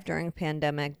alive during a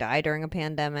pandemic, die during a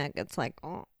pandemic. It's like,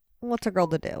 oh, what's a girl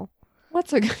to do?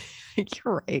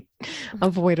 You're right.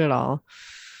 Avoid it all.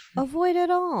 Avoid it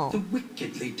all. The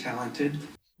wickedly talented.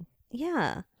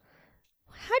 Yeah.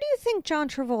 How do you think John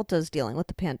Travolta's dealing with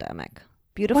the pandemic?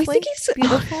 Beautifully? Well, I think he's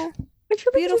beautiful.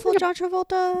 Beautiful John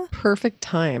Travolta. Perfect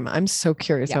time. I'm so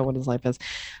curious about what his life is.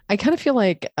 I kind of feel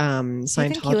like Scientologists. Do you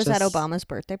think he was at Obama's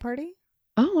birthday party?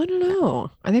 Oh, I don't know.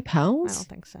 Are they pals? I don't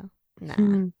think so.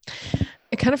 Nah.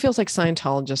 It kind of feels like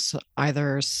Scientologists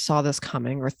either saw this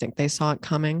coming or think they saw it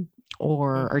coming,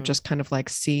 or are just kind of like,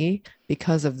 see,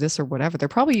 because of this or whatever. They're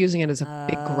probably using it as a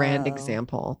big grand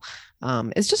example.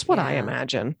 It's just what I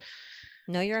imagine.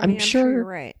 No, I'm sure you're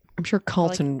right. I'm sure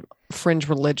cults and fringe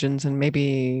religions, and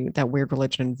maybe that weird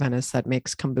religion in Venice that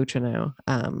makes kombucha now.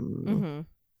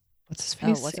 What's his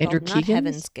face? Andrew Keegan. Not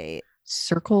Heaven's Gate.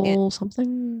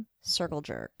 Something. Circle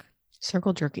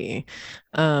jerky.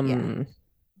 I'm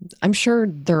sure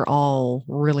they're all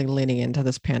really leaning into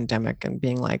this pandemic and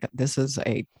being like, this is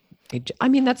I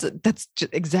mean, that's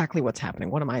just exactly what's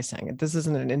happening. What am I saying? This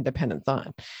isn't an independent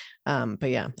thought. But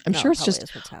yeah, I'm sure it's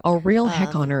just a real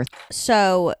heck on earth.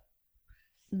 So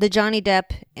the Johnny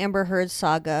Depp Amber Heard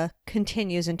saga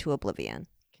continues into oblivion.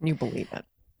 Can you believe it?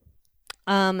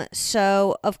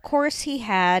 So of course he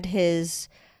had his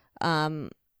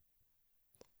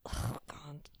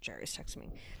Jerry's texting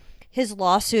me. His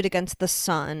lawsuit against The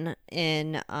Sun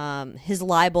his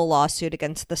libel lawsuit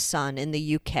against The Sun in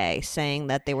the UK, saying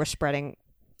that they were spreading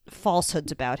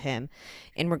falsehoods about him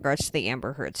in regards to the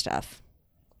Amber Heard stuff.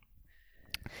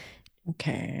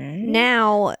 Okay.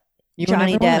 Now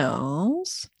Johnny Depp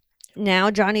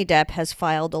has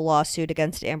filed a lawsuit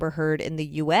against Amber Heard in the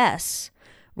US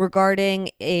regarding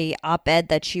a op-ed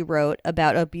that she wrote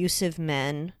about abusive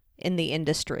men in the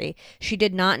industry. She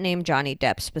did not name Johnny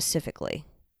Depp specifically.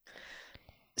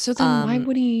 So then why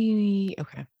would he?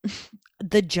 Okay.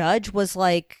 The judge was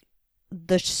like,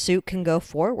 the suit can go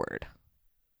forward.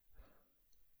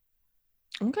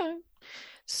 Okay.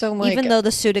 So like, even though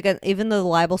the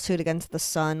libel suit against The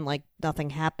Sun, like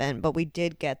nothing happened, but we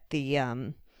did get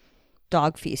the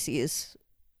dog feces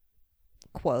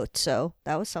quote. So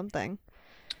that was something.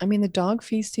 I mean, the dog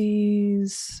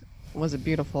feces was a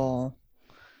beautiful.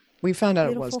 We found out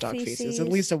it was dog feces. At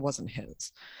least it wasn't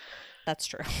his. That's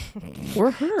true. Or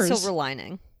hers. Silver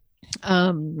lining.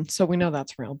 So we know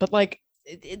that's real. But like,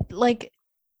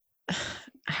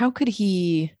 how could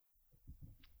he,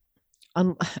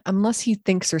 unless he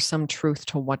thinks there's some truth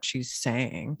to what she's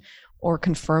saying, or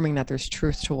confirming that there's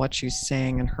truth to what she's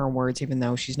saying in her words, even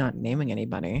though she's not naming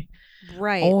anybody.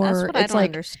 Right. Or that's what I don't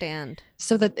understand.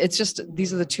 So that it's just,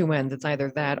 these are the two ends. It's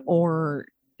either that, or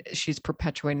she's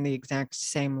perpetuating the exact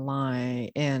same lie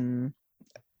in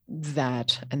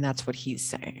that, and that's what he's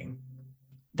saying.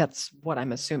 That's what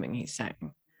I'm assuming he's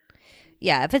saying.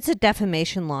 Yeah, if it's a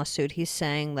defamation lawsuit, he's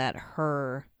saying that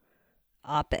her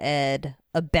op-ed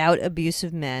about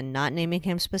abusive men, not naming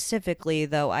him specifically,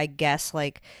 though I guess,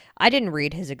 like, I didn't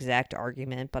read his exact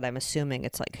argument, but I'm assuming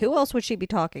it's like, who else would she be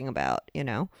talking about, you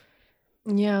know?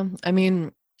 Yeah, I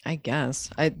mean, I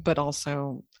guess. But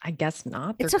also, I guess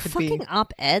not. It's a fucking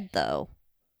op-ed, though.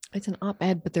 It's an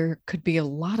op-ed, but there could be a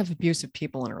lot of abusive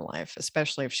people in her life,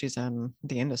 especially if she's in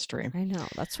the industry. I know.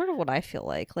 That's sort of what I feel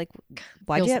like. Like,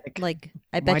 why do you like?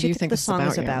 I bet you think the song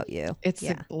is about you. It's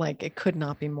like it could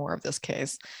not be more of this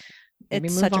case. Maybe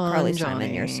it's such a Carly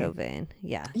Simon. You're so vain.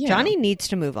 Yeah, Johnny needs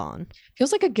to move on.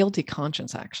 Feels like a guilty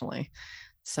conscience, actually.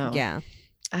 So yeah,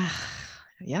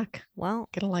 yuck. Well,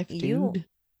 get a life, dude.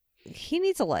 He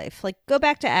needs a life. Like, go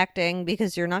back to acting,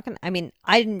 because you're not gonna. I mean,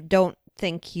 I don't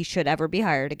think he should ever be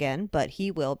hired again, but he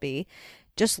will be.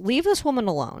 Just leave this woman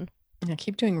alone. Yeah,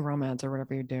 keep doing romance or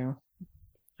whatever you do.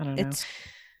 I don't know. It's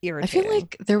irritating. I feel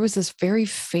like there was this very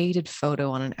faded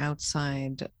photo on the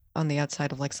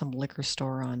outside of like some liquor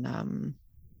store on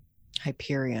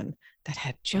Hyperion that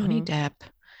had Johnny Depp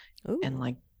and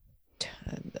like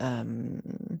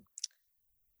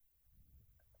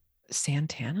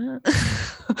Santana,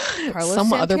 Carlos some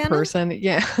Santana? Other person.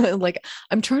 Yeah. Like,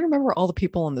 I'm trying to remember all the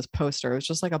people on this poster. It was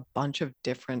just like a bunch of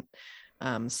different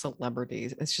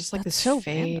celebrities. It's just like this so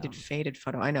faded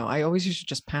photo. I know. I always used to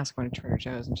just pass going to Trader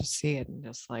Joe's and just see it and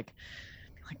just like,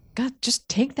 God, just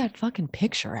take that fucking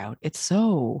picture out. It's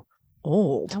so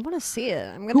old. I want to see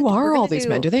it. Who are all these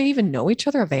men? Do they even know each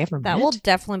other? Have they ever met? That will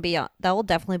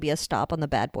definitely be a stop on the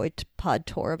Bad Boy Pod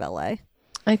tour of LA.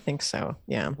 I think so.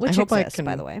 Yeah. Which I hope exists, I can,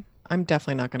 by the way. I'm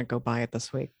definitely not going to go buy it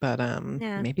this week, but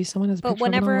maybe someone has. But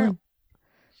whenever,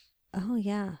 oh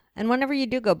yeah, and whenever you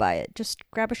do go buy it, just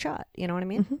grab a shot. You know what I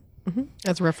mean? Mm-hmm. Mm-hmm.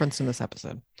 As referenced in this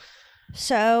episode.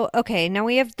 So okay, now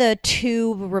we have the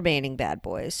two remaining bad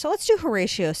boys. So let's do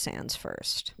Horatio Sanz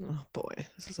first. Oh boy,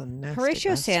 this is a nasty.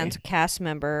 Horatio Sanz, cast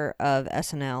member of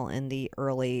SNL in the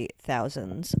early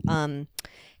thousands,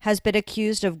 has been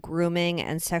accused of grooming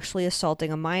and sexually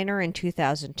assaulting a minor in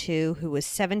 2002 who was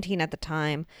 17 at the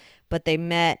time, but they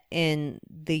met in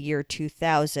the year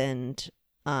 2000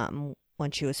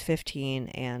 when she was 15,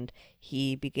 and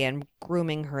he began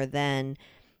grooming her then.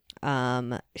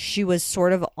 She was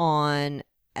sort of on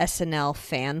SNL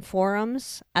fan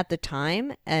forums at the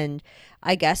time, and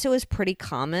I guess it was pretty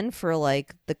common for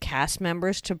like the cast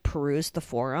members to peruse the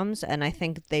forums, and I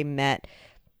think they met,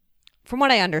 from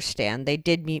what I understand, they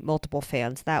did meet multiple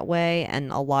fans that way,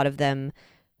 and a lot of them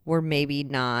were maybe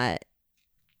not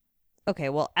okay,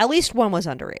 well, at least one was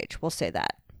underage, we'll say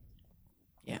that.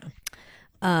 Yeah.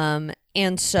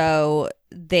 And so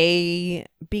they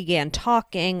began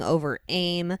talking over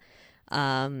AIM.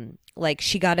 Like,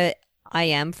 she got a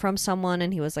IM from someone,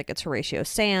 and he was like, it's Horatio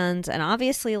Sanz. And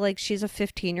obviously, like, she's a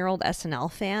 15-year-old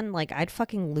SNL fan. Like, I'd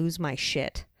fucking lose my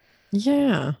shit.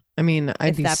 Yeah. I mean,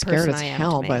 I'd be scared as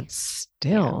hell, but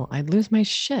still, yeah. I'd lose my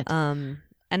shit.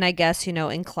 And I guess, you know,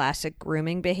 in classic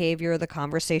grooming behavior, the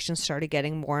conversation started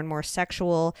getting more and more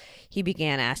sexual. He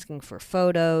began asking for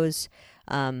photos.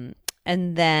 And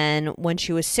then when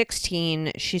she was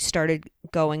 16, she started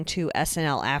going to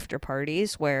SNL after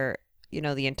parties where, you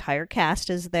know, the entire cast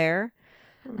is there.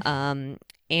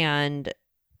 And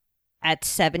at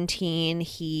 17,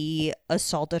 he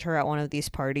assaulted her at one of these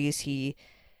parties. He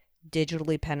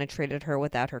digitally penetrated her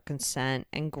without her consent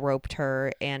and groped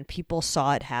her, and people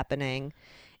saw it happening.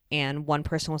 And one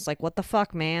person was like, what the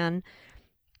fuck, man?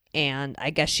 And I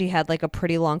guess she had like a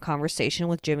pretty long conversation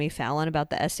with Jimmy Fallon about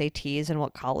the SATs and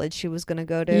what college she was going to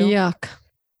go to. Yuck.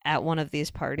 At one of these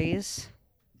parties.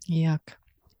 Yuck.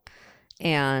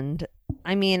 And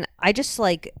I mean, I just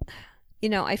like, you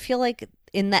know, I feel like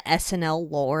in the SNL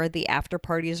lore, the after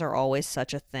parties are always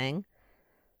such a thing.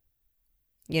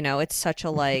 You know, it's such a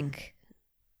like,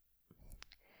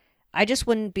 I just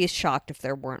wouldn't be shocked if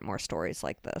there weren't more stories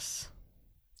like this.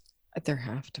 There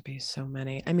have to be so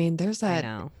many. I mean, there's that. I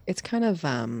know. It's kind of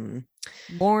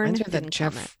Lorne didn't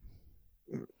Jeff.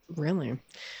 Really?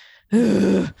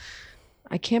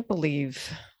 I can't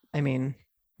believe. I mean,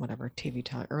 whatever. TV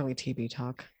talk, early TV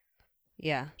talk.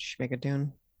 Yeah.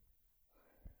 Schmigadoon.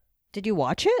 Did you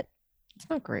watch it? It's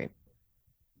not great.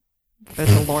 But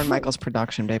it's a Lorne Michaels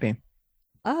production, baby.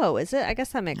 Oh, is it? I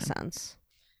guess that makes sense.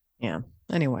 Yeah.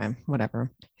 Anyway, whatever.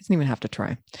 He doesn't even have to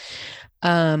try.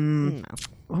 No.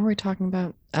 What were we talking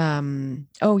about?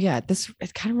 Oh yeah,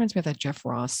 it kind of reminds me of that Jeff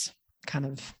Ross kind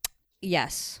of.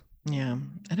 Yes. Yeah.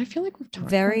 And I feel like we've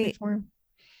talked about it before.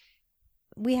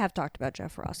 We have talked about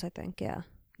Jeff Ross, I think. Yeah.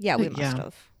 Yeah, we must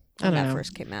have when that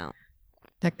first came out.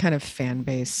 That kind of fan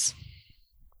base.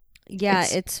 Yeah,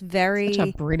 it's very such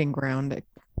a breeding ground.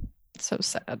 It's so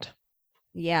sad.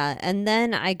 Yeah, and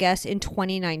then I guess in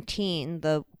 2019,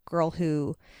 the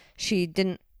girl she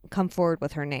didn't come forward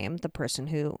with her name, the person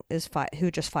who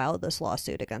just filed this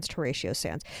lawsuit against Horatio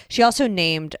Sanz. She also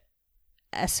named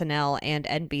SNL and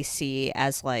NBC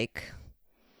as like,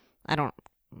 not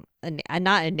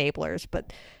enablers,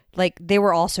 but like they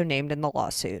were also named in the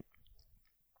lawsuit.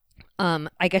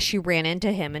 I guess she ran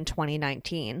into him in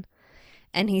 2019.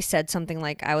 And he said something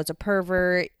like, I was a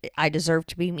pervert. I deserve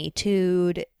to be Me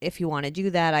Too'd. If you want to do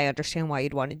that, I understand why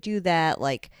you'd want to do that.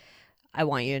 Like, I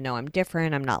want you to know I'm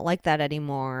different. I'm not like that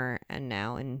anymore. And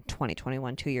now in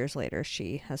 2021, 2 years later,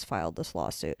 she has filed this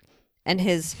lawsuit. And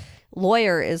his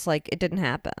lawyer is like, it didn't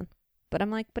happen. But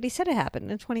I'm like, but he said it happened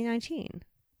in 2019.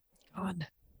 God.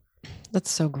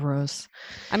 That's so gross.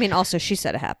 I mean, also, she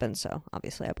said it happened. So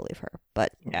obviously I believe her.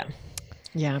 But yeah.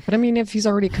 Yeah. But I mean, if he's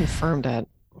already confirmed it,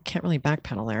 can't really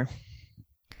backpedal there.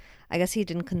 I guess he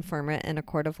didn't confirm it in a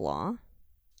court of law.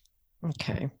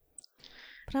 Okay.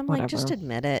 But I'm like, just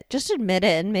admit it. Just admit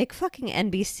it and make fucking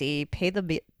NBC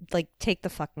take the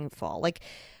fucking fall. Like,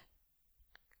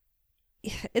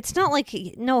 it's not like,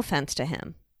 no offense to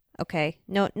him, okay?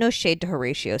 No shade to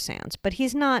Horatio Sanz, but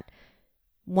he's not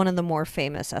one of the more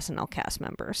famous SNL cast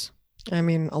members. I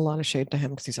mean, a lot of shade to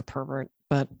him because he's a pervert,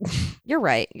 but... You're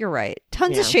right.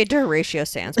 Tons of shade to Horatio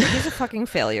Sanz, but he's a fucking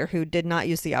failure who did not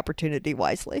use the opportunity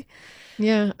wisely.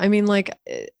 Yeah, I mean, like,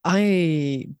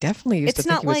 I definitely used to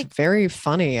think he was very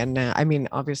funny, and I mean,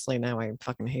 obviously now I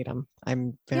fucking hate him.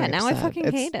 I'm very upset. I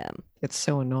fucking hate him. It's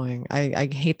so annoying. I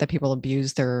hate that people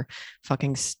abuse their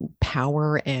fucking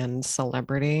power and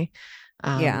celebrity.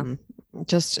 I'm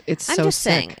just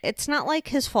saying, it's not like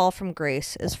his fall from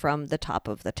grace is from the top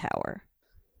of the tower.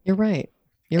 You're right.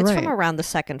 It's from around the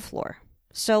second floor.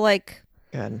 So like,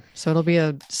 good. So it'll be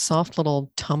a soft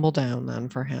little tumble down then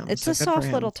for him. It's a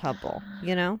soft little tumble,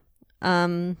 you know?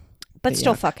 But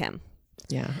still fuck him.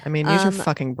 Yeah. I mean, use your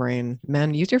fucking brain.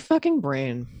 Men, use your fucking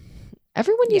brain.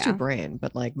 Everyone use your brain,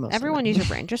 but like most everyone use your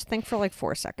brain. Just think for like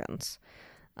 4 seconds.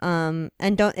 And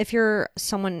if you're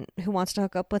someone who wants to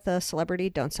hook up with a celebrity,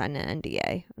 don't sign an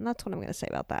NDA. And that's what I'm going to say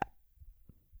about that.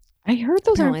 I heard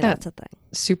those aren't that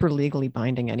super legally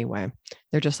binding anyway.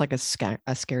 They're just like a scare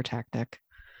tactic.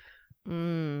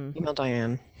 Email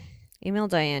Diane. Email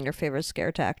Diane your favorite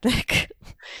scare tactic.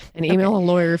 And email a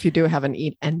lawyer if you do have an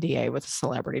NDA with a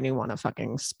celebrity and you want to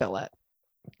fucking spill it.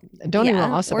 And don't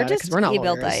email us about it because we're not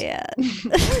email lawyers. Diane.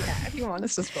 If you want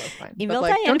us to spill it, fine. Email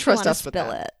Diane. Don't trust us with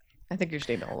that. I think you should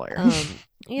email a lawyer.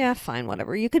 Yeah, fine,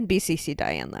 whatever. You can BCC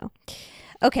Diane though.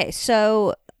 Okay,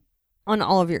 so on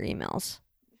all of your emails.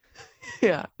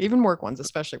 Yeah, even work ones,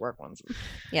 especially work ones.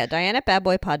 Yeah, Diane at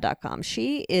badboypod.com.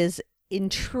 She is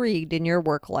intrigued in your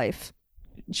work life.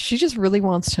 She just really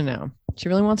wants to know. She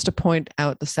really wants to point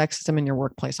out the sexism in your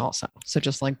workplace also. So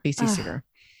just like BCC her.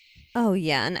 Oh,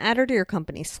 yeah, and add her to your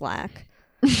company Slack.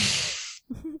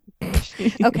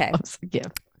 Okay.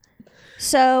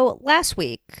 So last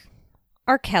week,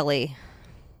 R. Kelly.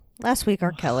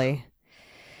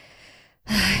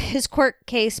 His court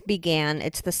case began.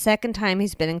 It's the second time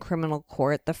he's been in criminal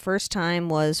court. The first time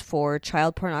was for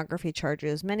child pornography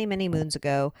charges many, many moons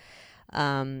ago.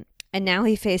 And now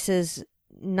he faces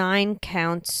 9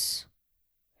 counts,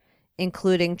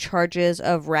 including charges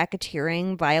of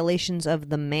racketeering, violations of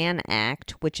the Mann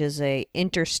Act, which is a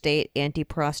interstate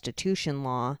anti-prostitution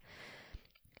law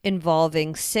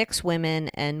involving 6 women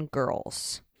and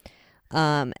girls.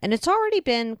 And it's already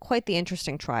been quite the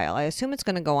interesting trial. I assume it's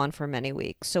going to go on for many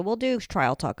weeks. So we'll do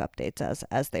trial talk updates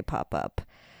as they pop up.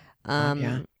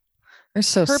 Yeah. They're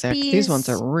so sick. These ones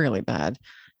are really bad.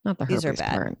 Not the herpes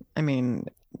part. I mean,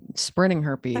 spreading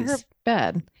herpes,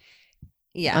 bad.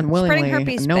 Yeah, unwillingly, spreading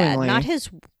herpes knowingly. Bad.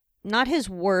 Not his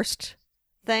worst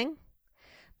thing,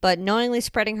 but knowingly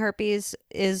spreading herpes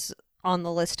is on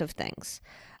the list of things.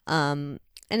 And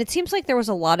it seems like there was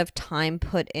a lot of time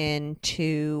put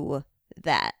into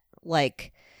that,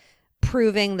 like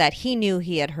proving that he knew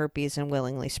he had herpes and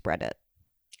willingly spread it.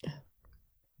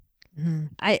 Mm-hmm.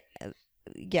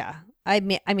 I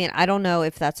mean, I don't know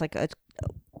if that's like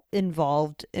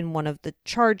involved in one of the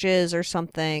charges or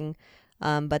something,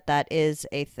 but that is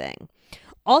a thing.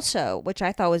 Also, which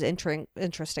I thought was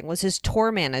interesting, was his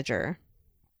tour manager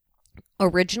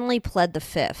originally pled the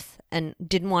 5th and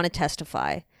didn't want to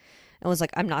testify and was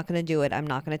like, I'm not going to do it. I'm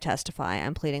not going to testify.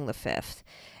 I'm pleading the fifth.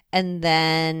 And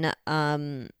then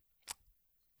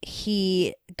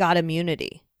he got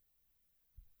immunity.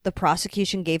 The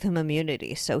prosecution gave him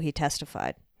immunity, so he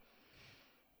testified.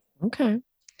 Okay.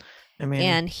 I mean,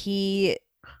 and he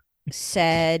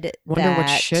said wonder what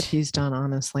shit he's done,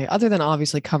 honestly, other than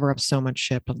obviously cover up so much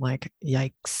shit, but like,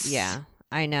 yikes. Yeah,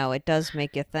 I know. It does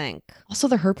make you think. Also,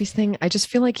 the herpes thing, I just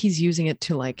feel like he's using it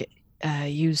to like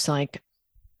use like,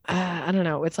 I don't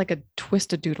know. It's like a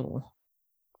twisted doodle.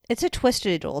 It's a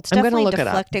twisted doodle. It's definitely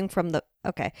deflecting from the,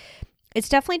 okay. It's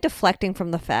definitely deflecting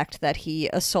from the fact that he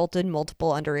assaulted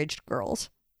multiple underage girls.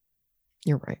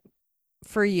 You're right.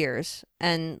 For years.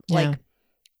 And like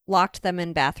locked them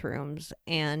in bathrooms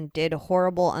and did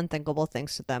horrible, unthinkable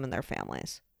things to them and their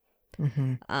families.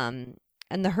 Mm-hmm.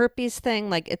 And the herpes thing,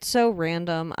 like, it's so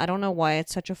random. I don't know why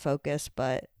it's such a focus,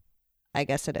 but I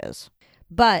guess it is.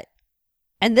 But,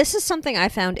 and this is something I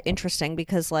found interesting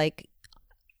because, like,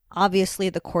 obviously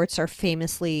the courts are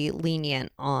famously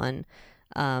lenient on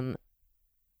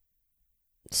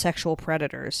sexual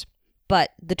predators.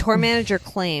 But the tour manager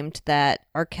claimed that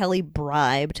R. Kelly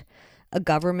bribed a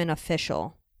government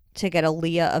official to get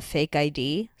Aaliyah a fake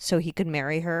ID so he could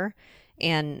marry her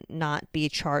and not be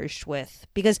charged with,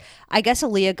 because I guess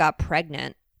Aaliyah got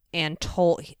pregnant and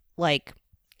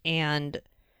and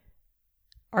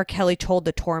R. Kelly told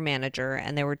the tour manager,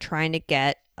 and they were trying to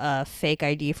get a fake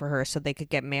ID for her so they could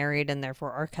get married, and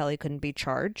therefore R. Kelly couldn't be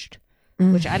charged,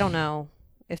 which I don't know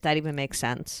if that even makes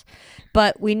sense.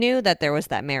 But we knew that there was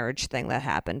that marriage thing that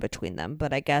happened between them,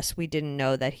 but I guess we didn't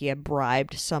know that he had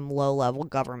bribed some low-level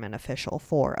government official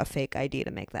for a fake ID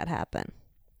to make that happen.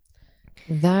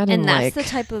 That's the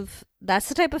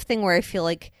type of thing where I feel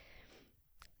like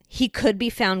he could be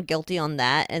found guilty on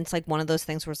that, and it's like one of those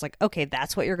things where it's like, okay,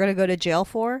 that's what you're going to go to jail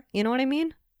for? You know what I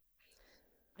mean?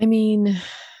 I mean,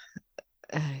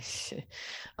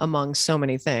 among so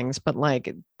many things, but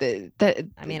like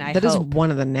that is one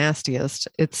of the nastiest.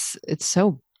 It's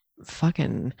so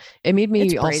fucking, it made me,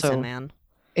 it's brazen, also, man.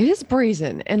 It is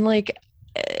brazen, and like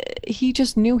he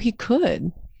just knew he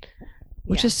could,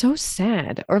 which is so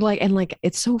sad. Or like, and like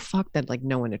it's so fucked that like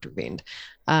no one intervened.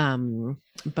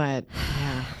 But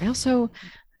yeah,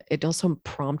 it also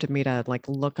prompted me to like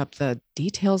look up the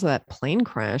details of that plane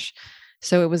crash.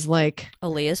 So it was like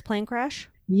Aaliyah's plane crash.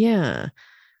 Yeah.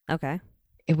 Okay.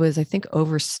 It was, I think,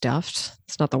 overstuffed.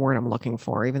 It's not the word I'm looking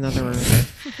for, even though there were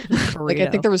like, I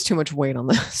think there was too much weight on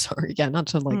the, sorry. Yeah. Not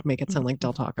to like make it sound like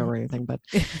Del Taco or anything, but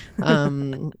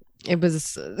it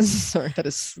was, sorry, that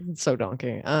is so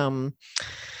donkey.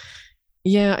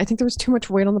 Yeah, I think there was too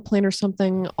much weight on the plane or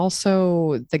something.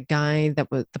 Also, the guy that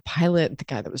was the pilot, the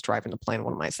guy that was driving the plane,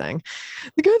 what am I saying?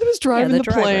 The guy that was driving the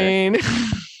plane.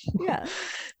 Yeah.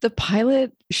 The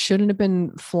pilot shouldn't have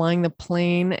been flying the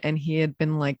plane, and he had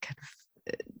been like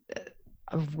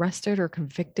arrested or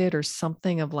convicted or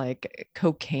something of like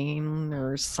cocaine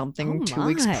or something 2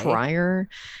 weeks prior.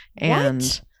 And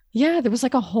what? Yeah, there was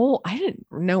like a whole, I didn't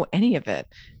know any of it.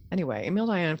 Anyway, email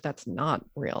Diane if that's not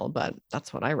real, but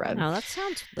that's what I read. No, that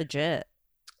sounds legit.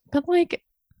 But like,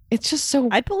 it's just so...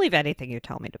 I'd believe anything you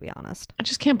tell me, to be honest. I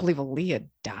just can't believe Aaliyah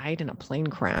died in a plane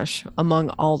crash among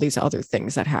all these other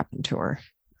things that happened to her.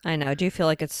 I know. Do you feel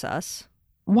like it's sus?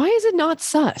 Why is it not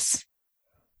sus?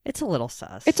 It's a little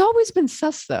sus. It's always been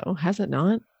sus, though, has it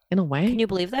not? In a way? Can you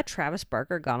believe that Travis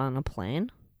Barker got on a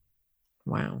plane?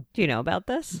 Wow. Do you know about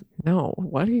this? No.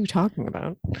 What are you talking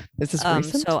about? Is this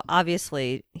recent? So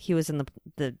obviously he was in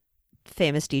the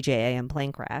famous DJ AM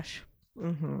plane crash.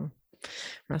 Mm-hmm.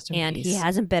 And he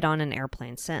hasn't been on an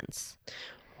airplane since.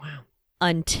 Wow.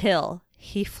 Until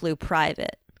he flew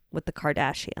private with the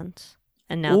Kardashians.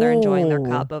 And now they're enjoying their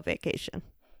Cabo vacation.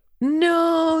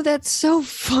 No, that's so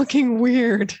fucking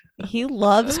weird. He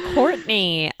loves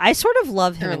Kourtney. I sort of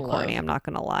love him and Kourtney, I'm not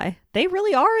going to lie. They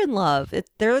really are in love.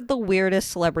 They're the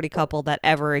weirdest celebrity couple that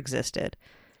ever existed.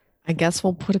 I guess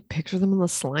we'll put a picture of them in the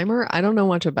Slimer. I don't know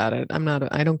much about it.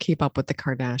 I don't keep up with the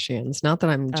Kardashians. Not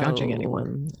that I'm judging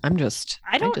anyone. I just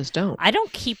don't. I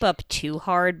don't keep up too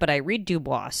hard, but I read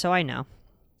Dubois, so I know.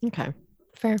 Okay.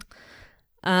 Fair.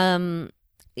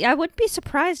 Yeah, I wouldn't be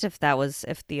surprised if the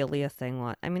Aaliyah thing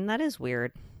was. I mean, that is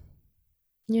weird.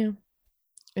 Yeah,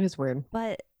 it is weird.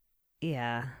 But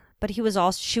yeah, but she was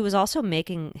also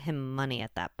making him money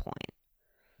at that point.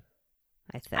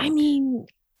 I think. I mean,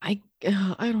 I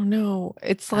don't know.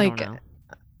 It's like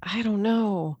I don't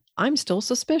know. I'm still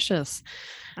suspicious.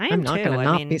 I'm not going to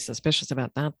not be suspicious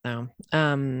about that though.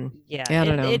 Yeah, I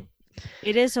don't know.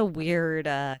 It is a weird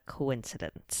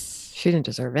coincidence. She didn't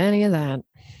deserve any of that.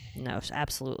 No,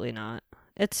 absolutely not.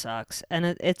 It sucks. And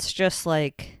it's just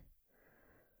like,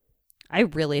 I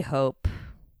really hope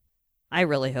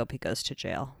he goes to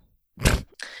jail.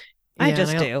 I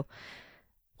just do.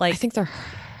 Like, I think their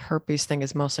herpes thing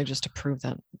is mostly just to prove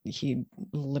that he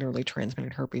literally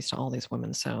transmitted herpes to all these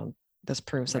women. So this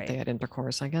proves that they had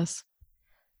intercourse, I guess.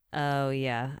 Oh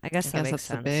yeah, I guess that makes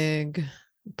sense. The big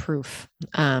proof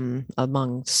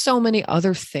among so many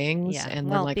other things,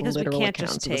 and then like literal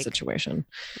accounts of the situation.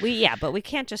 But we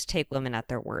can't just take women at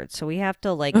their word. So we have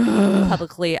to like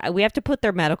publicly, we have to put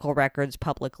their medical records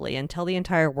publicly and tell the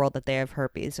entire world that they have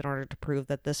herpes in order to prove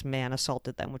that this man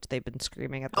assaulted them, which they've been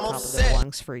screaming at the top of their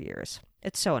lungs for years.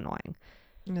 It's so annoying.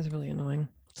 It is really annoying.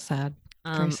 Sad.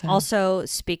 Sad. Also,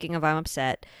 speaking of I'm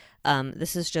upset,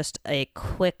 this is just a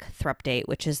quick update,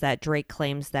 which is that Drake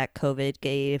claims that COVID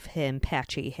gave him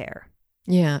patchy hair.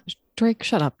 Yeah, Drake,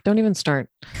 shut up. Don't even start.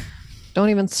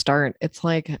 It's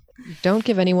like, don't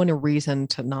give anyone a reason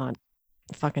to not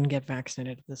fucking get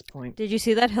vaccinated at this point. Did you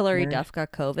see that Hillary Duff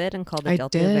got COVID and called the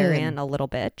Delta variant a little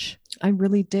bitch? I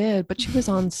really did, but she was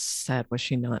on set, was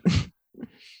she not?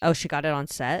 Oh, she got it on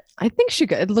set? I think she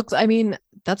got it. Looks, I mean,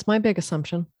 that's my big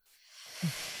assumption.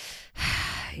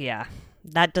 Yeah.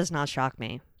 That does not shock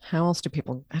me. How else do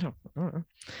people? I don't know.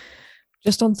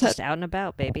 Just on set. Just out and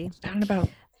about, baby. Just out and about.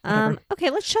 Okay,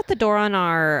 let's shut the door on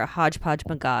our hodgepodge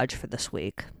magage for this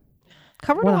week.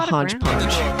 Covered a lot of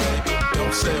hodgepodge.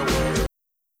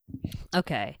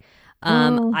 Okay.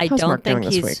 I don't think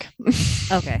he's. This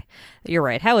week? Okay, you're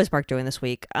right. How is Mark doing this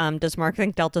week? Does Mark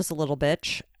think Delta's a little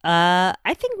bitch? I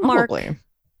think Mark. Probably.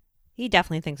 He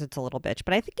definitely thinks it's a little bitch,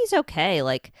 but I think he's okay.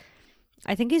 Like,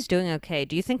 I think he's doing okay.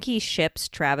 Do you think he ships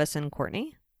Travis and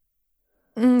Courtney?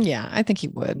 Yeah, I think he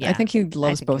would. Yeah, I think he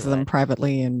loves both of them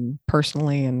privately and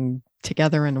personally and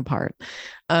together and apart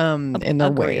in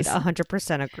their ways.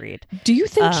 100% agreed. Do you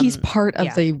think he's part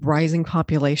of the rising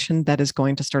population that is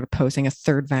going to start opposing a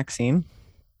third vaccine?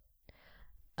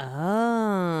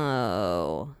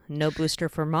 Oh, no booster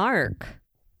for Mark.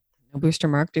 No booster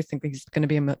Mark? Do you think he's going to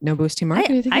be a no boosty Mark?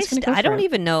 Do you think he's going to go I don't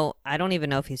even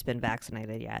know if he's been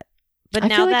vaccinated yet. But I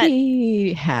now feel that like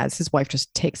he has, his wife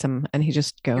just takes him and he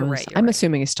just goes. You're I'm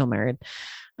assuming he's still married.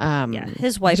 Yeah,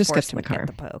 his wife just forced gets in him the to car.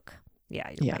 get the poke. Yeah,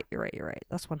 you're right.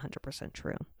 That's 100%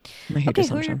 true. Okay,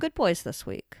 who are your good boys this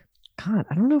week? God,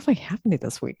 I don't know if I have any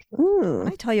this week. When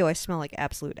I tell you I smell like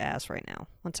absolute ass right now.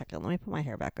 1 second, let me put my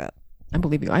hair back up. I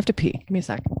believe you. I have to pee. Give me a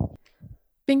sec.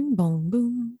 Bing, bong,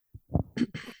 boom.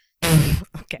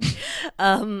 Okay.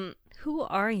 Who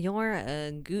are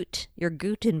your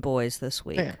Guten boys this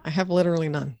week? I have literally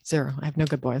none. Zero. I have no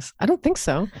good boys. I don't think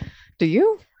so. Do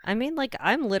you? I mean, like,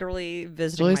 I'm literally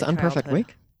visiting Julia's my unperfect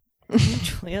week.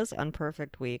 Julia's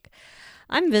unperfect week.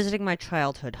 I'm visiting my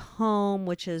childhood home,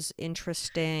 which is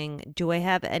interesting. Do I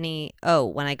have any? Oh,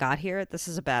 when I got here, this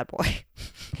is a bad boy.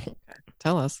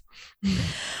 Tell us.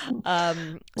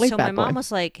 So my mom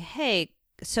was like, "Hey,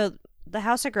 so the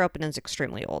house I grew up in is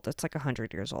extremely old. It's like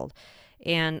 100 years old,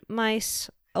 and mice,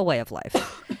 a way of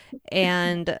life."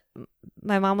 And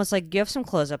my mom was like, "You have some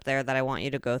clothes up there that I want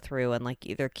you to go through and like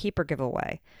either keep or give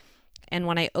away." And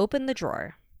when I opened the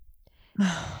drawer,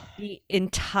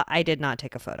 I did not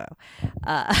take a photo.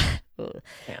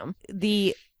 Damn.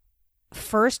 The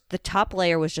top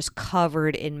layer was just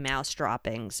covered in mouse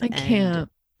droppings.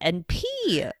 And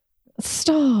pee.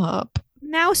 Stop.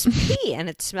 Mouse pee, and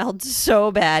it smelled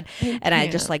so bad. And I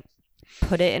just like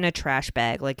put it in a trash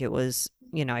bag like it was,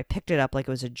 I picked it up like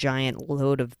it was a giant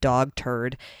load of dog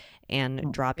turd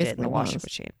and dropped it in the washing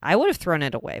machine. I would have thrown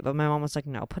it away, but my mom was like,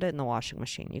 "No, put it in the washing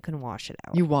machine. You can wash it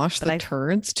out." You washed the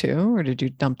turds too, or did you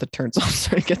dump the turds off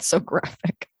so it gets so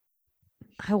graphic?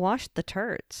 I washed the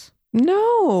turds.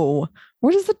 No.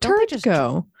 Where does the turds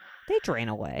go? They drain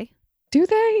away. Do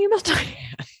they? Email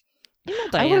Diane.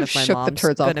 I would have shook the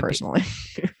turds off personally.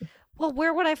 Well,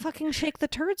 where would I fucking shake the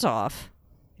turds off?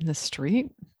 In the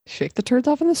street? Shake the turds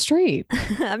off in the street.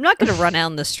 I'm not going to run out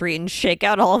in the street and shake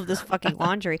out all of this fucking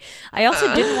laundry. I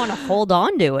also didn't want to hold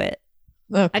on to it.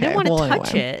 Okay, I didn't want to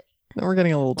touch it. We're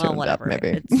getting a little too in-depth,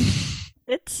 maybe.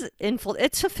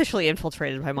 It's officially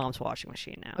infiltrated my mom's washing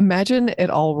machine now. Imagine it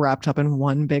all wrapped up in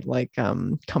one big like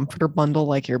comforter bundle,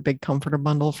 like your big comforter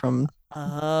bundle from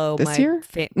this year.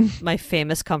 My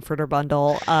famous comforter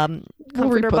bundle.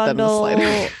 Comforter bundle.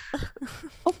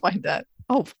 I'll find that.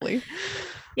 Hopefully.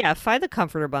 Yeah, find the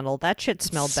comforter bundle. That shit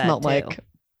smelled bad too. Like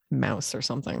mouse or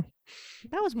something.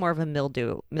 That was more of a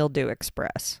mildew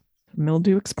express.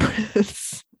 Mildew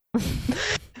express.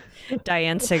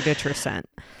 Diane's signature scent.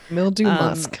 Mildew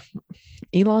Musk.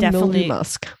 Elon Mildew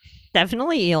Musk.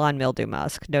 Definitely Elon Mildew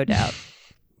Musk, no doubt.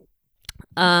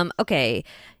 Okay.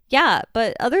 Yeah,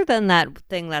 but other than that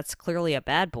thing that's clearly a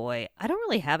bad boy, I don't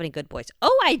really have any good boys.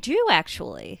 Oh, I do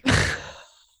actually.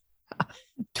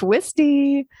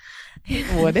 Twisty.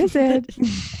 What is it?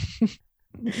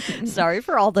 Sorry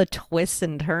for all the twists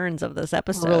and turns of this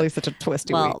episode. Really such a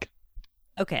twisty week.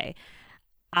 Okay.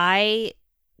 I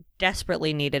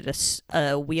desperately needed a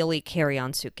wheelie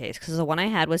carry-on suitcase because the one I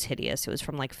had was hideous. It was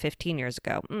from like 15 years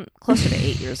ago, closer to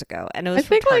 8 years ago, and it was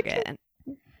from Target.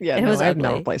 I have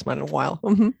not replaced mine in a while.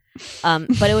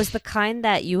 But it was the kind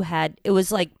that you had. It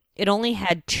was like it only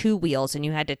had 2 wheels, and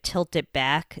you had to tilt it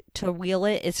back to wheel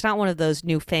it. It's not one of those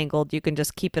newfangled. You can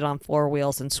just keep it on 4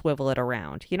 wheels and swivel it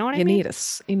around. You know what I mean?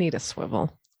 You need a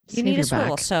swivel. You need a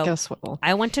swivel. So get a swivel.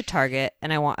 I went to Target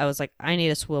and I was like, I need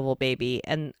a swivel, baby.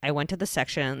 And I went to the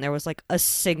section and there was like a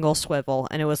single swivel,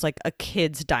 and it was like a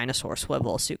kid's dinosaur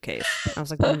swivel suitcase. I was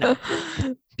like, no.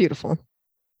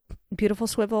 Beautiful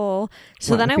Swivel.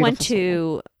 So then I went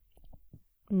to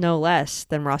no less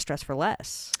than Ross Dress for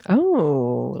Less.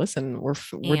 Oh, listen, where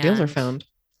deals are found.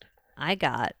 I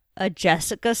got a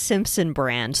Jessica Simpson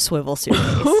brand swivel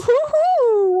suitcase.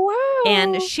 Wow.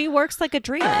 And she works like a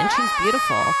dream, and she's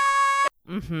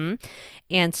beautiful.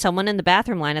 And someone in the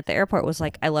bathroom line at the airport was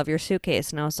like, I love your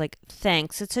suitcase. And I was like,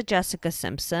 thanks. It's a Jessica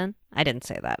Simpson. I didn't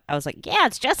say that. I was like, yeah,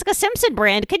 it's Jessica Simpson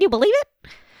brand. Can you believe it?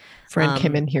 Friend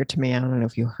came in here to me. I don't know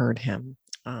if you heard him.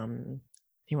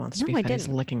 He wants to be fed. He's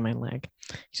licking my leg.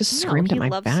 He just screamed at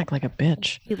my back like a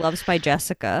bitch. He loves my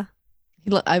Jessica.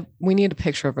 We need a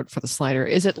picture of it for the slider.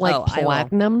 Is it like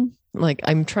platinum? Like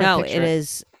I'm trying to picture it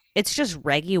is. It's just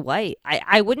reggy white.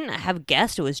 I wouldn't have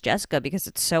guessed it was Jessica because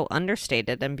it's so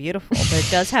understated and beautiful, but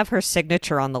it does have her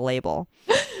signature on the label.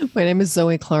 My name is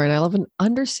Zoe Clark, and I love an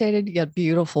understated yet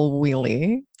beautiful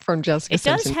wheelie from Jessica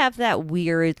Simpson. It does have that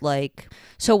weird, like,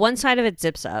 so one side of it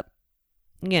zips up,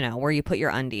 where you put your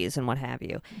undies and what have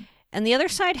you. And the other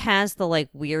side has the like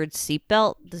weird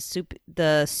seatbelt,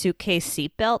 the suitcase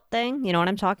seatbelt thing. You know what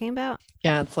I'm talking about?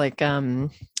 Yeah, it's like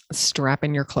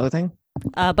strapping your clothing.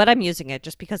 But I'm using it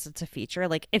just because it's a feature.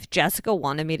 Like if Jessica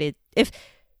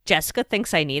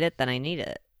thinks I need it, then I need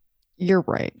it. You're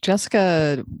right.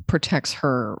 Jessica protects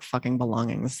her fucking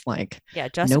belongings like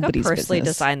Jessica nobody's personally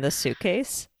business. Designed this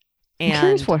suitcase. And I'm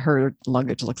curious what her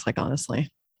luggage looks like, honestly.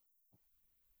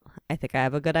 I think I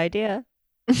have a good idea.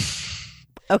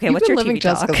 Okay, You've what's been your living TV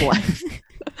Jessica's talk? life.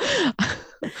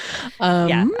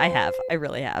 Yeah, I have. I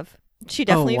really have. She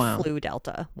definitely flew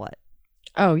Delta. What?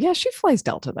 Oh, yeah, she flies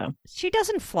Delta, though. She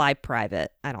doesn't fly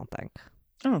private, I don't think.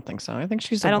 I don't think so. I think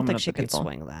she's I don't think she could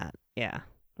swing that. Yeah.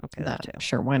 Okay, that too.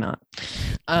 Sure, why not?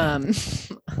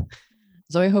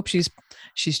 Zoe, I hope she's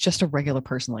just a regular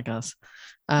person like us.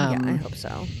 Yeah, I hope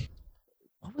so.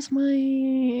 What was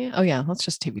my... Oh, yeah, let's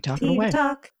just TV talk it away.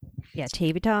 Talk. Yeah,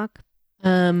 TV talk.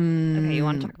 Okay, you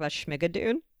want to talk about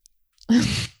Schmigadoon?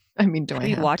 I mean, do I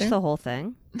have you watch to? The whole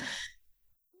thing?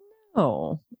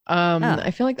 No.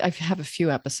 I feel like I have a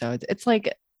few episodes. It's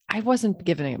like I wasn't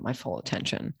giving it my full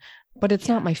attention, but it's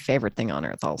not my favorite thing on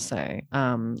earth, I'll say.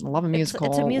 Love a musical,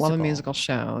 it's a musical. love a musical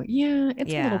show. Yeah,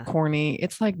 it's a little corny.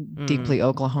 It's like deeply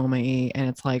Oklahoma-y, and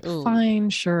it's like, fine,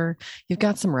 sure. You've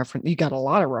got some reference. You got a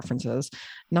lot of references.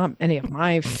 Not any of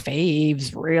my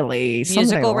faves, really.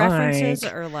 Musical references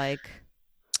or like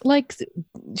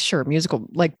sure musical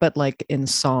but like in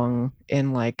song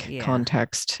in like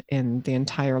context in the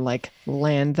entire like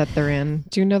land that they're in.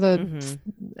 Do you know the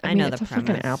I know it's the a premise.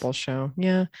 fucking Apple show.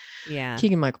 Yeah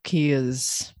Keegan-Michael Key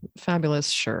is fabulous.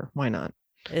 Sure, why not?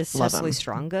 Is Cecily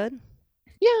Strong good?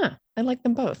 Yeah, I like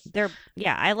them both.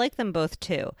 I like them both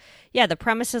too. Yeah, the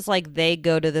premise is like they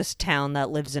go to this town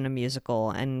that lives in a musical,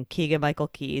 and Keegan-Michael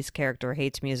Key's character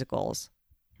hates musicals.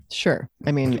 Sure.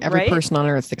 I mean, every person on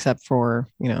earth except for,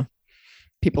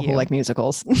 people who like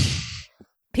musicals.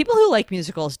 People who like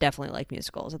musicals definitely like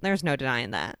musicals, and there's no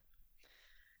denying that.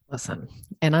 Listen,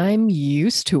 and I'm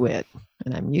used to it,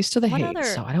 and I'm used to the hate,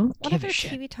 so I don't give a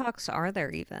shit. What other TV talks are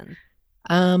there even?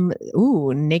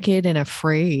 Naked and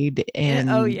Afraid and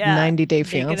 90 Day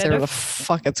Fiance, or the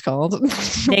fuck it's called.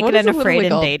 Naked and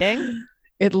Afraid and Dating?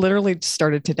 It literally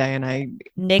started today, and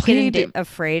Naked and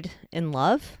Afraid in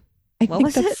Love? What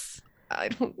was it? I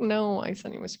don't know. I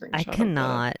sent you a screenshot. I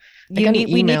cannot.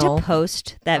 We need to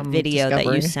post that video that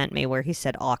you sent me where he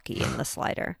said Aki in the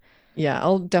slider. Yeah,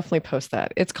 I'll definitely post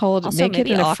that. It's called also, Naked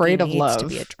and Afraid of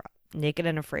Love. Naked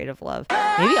and Afraid of Love.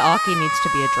 Maybe Aki needs to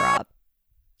be a drop.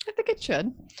 I think it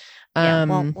should. Yeah,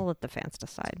 we'll let the fans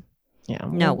decide. Yeah.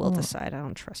 We'll decide. I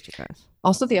don't trust you guys.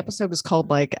 Also, the episode was called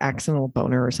like Accidental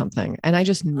Boner or something. And I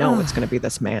just know it's going to be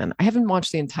this man. I haven't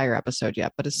watched the entire episode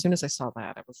yet, but as soon as I saw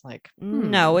that, I was like,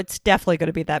 no, it's definitely going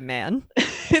to be that man.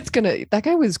 That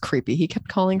guy was creepy. He kept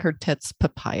calling her tits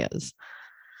papayas.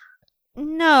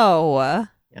 No.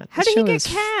 Yeah, how did he get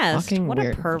cast? What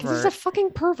weird. a pervert! He's a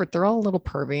fucking pervert. They're all a little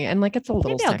pervy, and like it's a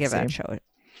little. Maybe I'll give that show.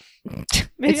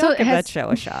 Maybe I'll give that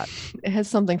show a shot. It has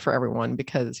something for everyone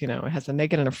because it has a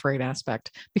naked and afraid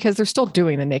aspect because they're still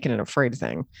doing the naked and afraid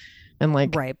thing, and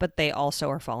like right, but they also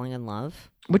are falling in love,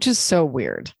 which is so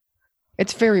weird.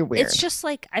 It's very weird. It's just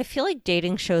like I feel like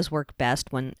dating shows work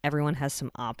best when everyone has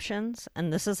some options,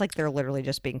 and this is like they're literally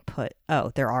just being put.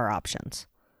 Oh, there are options.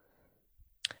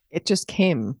 It just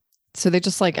came. So they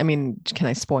just like, I mean, can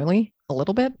I spoil a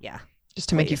little bit? Yeah. Just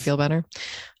to make you feel better.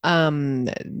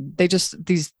 They just,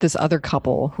 this other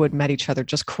couple who had met each other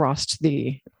just crossed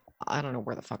I don't know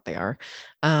where the fuck they are,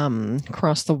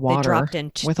 crossed the water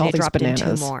with all these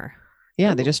bananas. 2 more.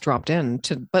 Yeah, they just dropped in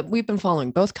but we've been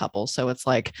following both couples. So it's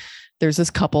like there's this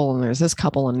couple and there's this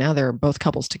couple and now they're both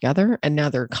couples together and now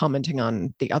they're commenting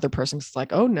on the other person. It's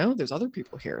like, oh no, there's other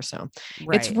people here. So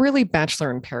It's really Bachelor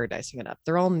in Paradising it up.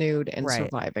 They're all nude and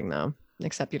surviving though.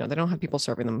 Except, they don't have people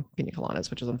serving them pina coladas,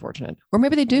 which is unfortunate. Or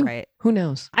maybe they do. Right. Who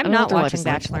knows? I'm not watching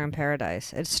Bachelor in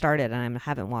Paradise. It started and I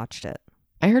haven't watched it.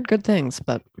 I heard good things,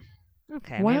 but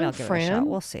okay, maybe I'll give it a shot.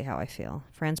 We'll see how I feel.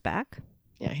 Fran's back.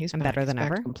 Yeah, he's better than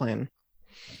ever. Complain.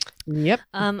 Yep.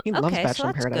 He loves Bachelor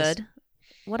in Paradise. Good.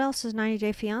 What else is 90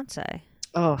 Day Fiance?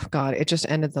 Oh God, it just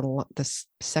ended the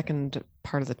second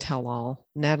part of the tell-all.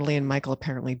 Natalie and Michael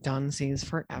apparently donesies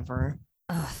forever.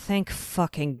 Oh, thank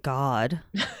fucking God.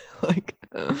 Like,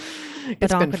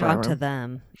 it's been forever to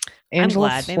them.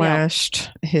 Angela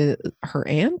flashed her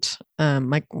aunt,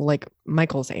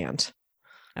 Michael's aunt.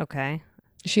 Okay.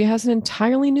 She has an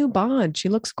entirely new bod. She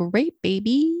looks great,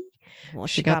 baby. Well,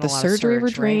 she got the surgery of her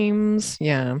dreams. Right?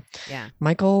 Yeah. Yeah.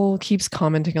 Michael keeps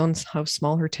commenting on how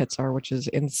small her tits are, which is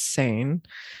insane.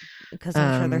 Because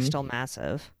I'm sure they're still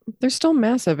massive. They're still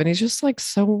massive. And he's just like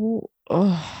such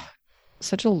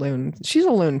a loon. She's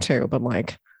a loon too, but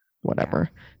like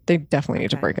whatever. Yeah. They definitely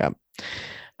need to break up.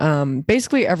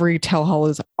 Basically every tell-all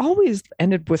is always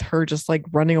ended with her just like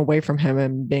running away from him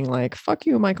and being like, fuck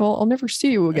you, Michael, I'll never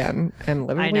see you again. And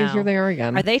literally here they are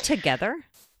again. Are they together?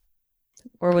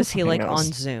 Or was he like on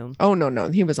Zoom? Oh no,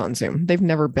 he was on Zoom. They've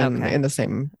never been in the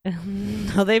same.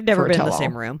 No, they've never been in the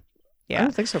same room. Yeah, I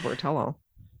don't think so for a tell-all.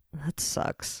 That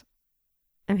sucks.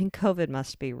 I mean, COVID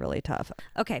must be really tough.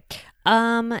 Okay,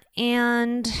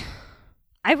 and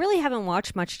I really haven't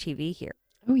watched much TV here.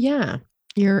 Oh yeah,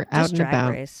 you're out and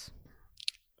about.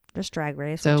 Just Drag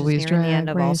Race. So which is nearing the end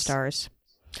of All Stars.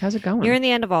 How's it going? Nearing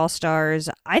the end of All Stars.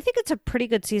 I think it's a pretty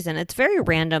good season. It's very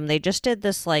random. They just did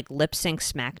this like lip sync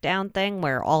SmackDown thing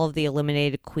where all of the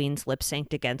eliminated queens lip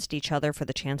synced against each other for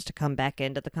the chance to come back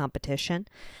into the competition.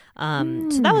 So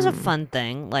that was a fun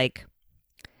thing. Like,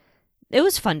 it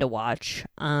was fun to watch.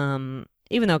 Even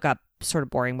though it got sort of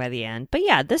boring by the end. But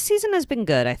yeah, this season has been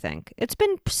good, I think. It's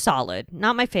been solid.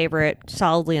 Not my favorite.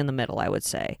 Solidly in the middle, I would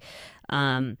say.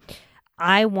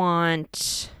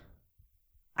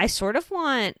 I sort of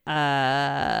want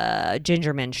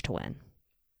Ginger Minj to win.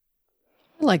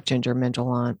 I like Ginger Minj a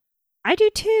lot. I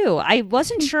do too. I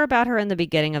wasn't sure about her in the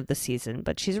beginning of the season,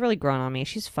 but she's really grown on me.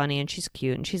 She's funny and she's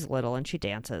cute and she's little and she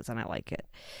dances and I like it.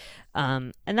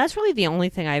 And that's really the only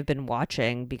thing I've been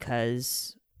watching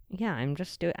because, yeah, I'm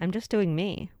just doing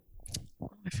me.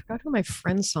 I forgot who my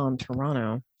friend saw in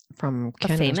Toronto from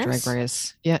Canada's Drag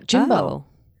Race. Yeah, Jimbo.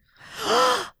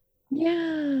 Oh.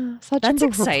 Yeah, saw that's Jimbo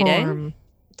exciting. Perform.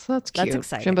 So that's cute. That's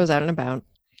exciting. Jimbo's out and about.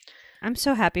 I'm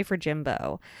so happy for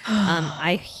Jimbo.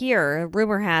 I hear,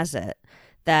 rumor has it,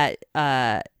 that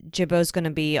Jimbo's going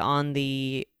to be on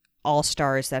the All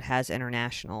Stars that has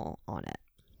international on it.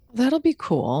 That'll be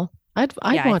cool. I'd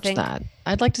watch that.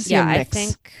 I'd like to see a mix. I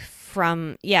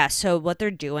think so what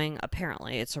they're doing,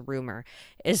 apparently, it's a rumor,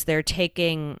 is they're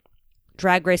taking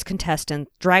Drag Race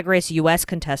US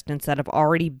contestants that have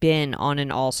already been on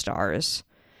an All Stars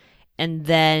and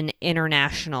then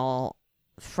international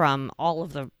from all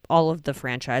of the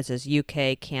franchises,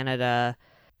 UK, Canada,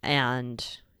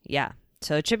 and yeah.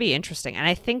 So it should be interesting. And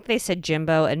I think they said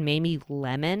Jimbo and maybe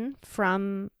Lemon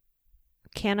from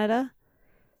Canada.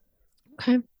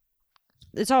 Okay.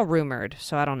 It's all rumored,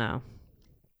 so I don't know.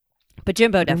 But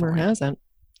Jimbo definitely hasn't.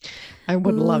 I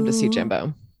would love to see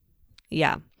Jimbo.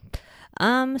 Yeah.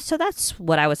 So that's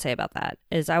what I would say about that.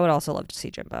 Is I would also love to see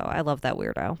Jimbo. I love that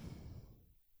weirdo.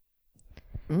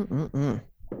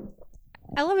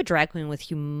 I love a drag queen with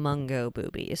humongo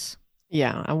boobies.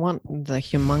 Yeah, I want the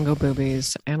humongo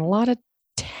boobies and a lot of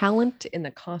talent in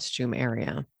the costume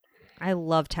area. I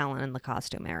love talent in the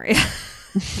costume area.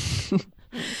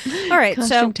 All right,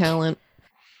 costume talent.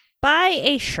 Buy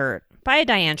a shirt. Buy a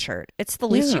Diane shirt. It's the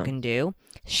least you can do.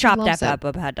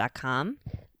 Shop.babababad.com.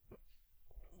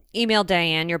 Email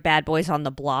Diane your bad boys on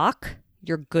the block,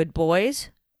 your good boys,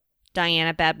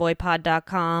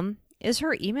 Diane@badboypod.com is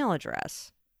her email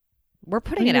address. We're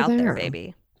putting it out there,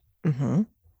 baby. Mm-hmm.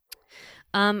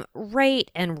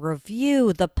 Rate and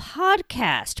review the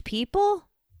podcast, people.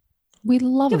 We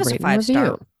love Give a us a rate and review.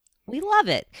 5-star. We love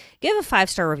it. Give a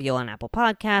 5-star review on Apple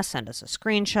Podcasts. Send us a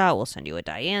screenshot. We'll send you a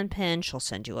Diane pin. She'll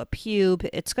send you a pube.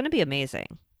 It's going to be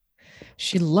amazing.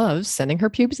 She loves sending her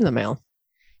pubes in the mail.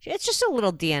 It's just a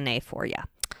little DNA for you.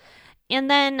 And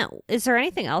then, is there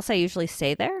anything else I usually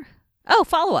say there? Oh,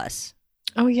 follow us.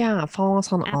 Oh, yeah. Follow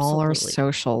us on all our Absolutely.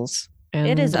 socials. And,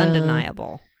 it is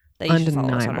undeniable that you should follow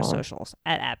us on our undeniable. socials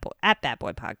at Bad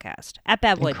Boy Podcast. At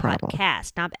Bad Boy Incredible.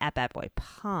 Podcast, not at Bad Boy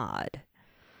Pod.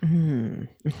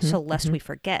 Mm-hmm. So lest we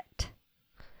forget.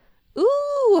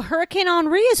 Ooh, Hurricane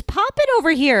Henri is popping over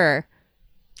here.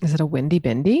 Is it a windy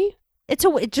bindy?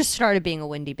 It just started being a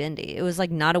windy bindy. It was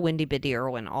like not a windy bindy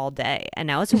Irwin all day, and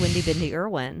now it's a windy bindy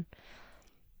Irwin.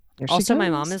 Also, my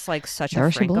mom is like such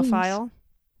a Francophile.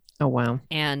 Oh wow!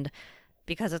 And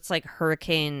because it's like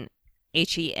Hurricane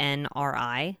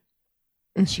Henri,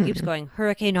 she keeps going,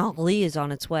 Hurricane Henri is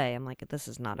on its way. I'm like, this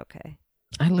is not okay.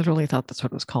 I literally thought that's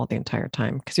what it was called the entire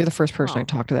time because you're the first person I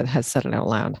talked to that has said it out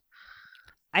loud.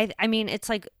 I mean, it's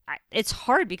like, it's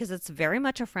hard because it's very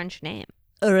much a French name.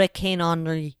 Hurricane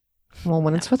Henri. Well,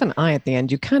 when it's with an I at the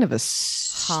end, you kind of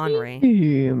assume. Henri.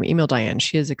 Email Diane.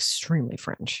 She is extremely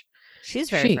French. She's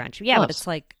very French. Yeah, but it's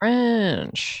like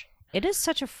French. It is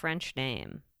such a French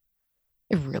name.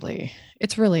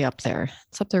 It's really up there.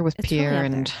 It's up there with Pierre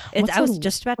really and. I was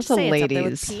just about to say it's up there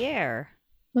with Pierre.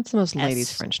 What's the most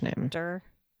ladies' French name?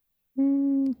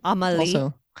 Amélie.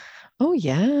 Also, oh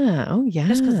yeah.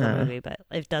 Just because of the movie, but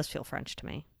it does feel French to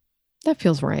me. That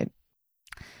feels right.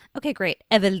 Okay, great.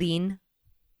 Eveline.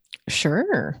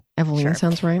 Sure. Eveline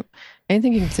sounds right.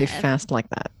 Anything you can say fast like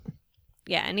that.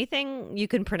 Yeah, anything you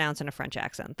can pronounce in a French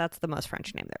accent. That's the most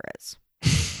French name there is.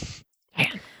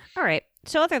 All right.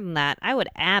 So other than that, I would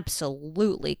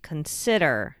absolutely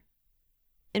consider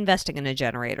investing in a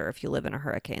generator if you live in a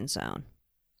hurricane zone.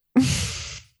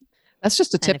 That's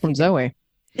just a tip from Zoe.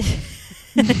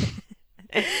 It's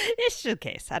just a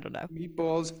case. I don't know.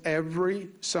 Meatballs every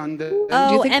Sunday.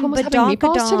 Oh, and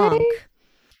Badonkadonk.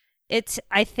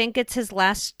 I think it's his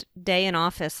last day in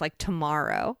office, like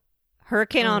tomorrow.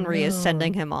 Hurricane Henri is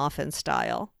sending him off in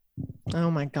style.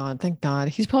 Oh my God. Thank God.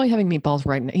 He's probably having meatballs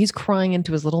right now. He's crying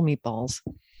into his little meatballs.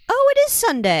 Oh, it is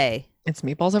Sunday. It's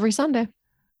meatballs every Sunday.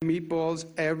 Meatballs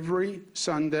every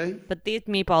Sunday. But these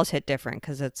meatballs hit different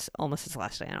because it's almost his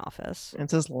last day in office.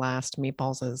 It's his last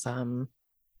meatballs as governor.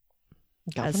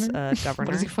 As governor.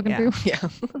 What does he fucking do? Yeah.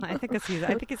 I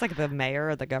think he's like the mayor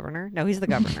or the governor. No, he's the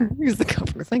governor. He's the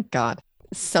governor. Thank God.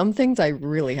 Some things I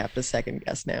really have to second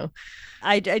guess now.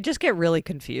 I just get really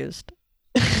confused.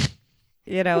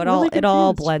 You know, it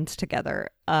all blends together.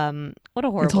 What a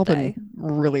horrible it's all day. Been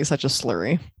really such a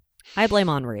slurry. I blame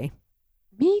Henri.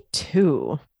 Me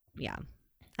too. Yeah,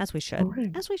 as we should.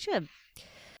 Right. As we should.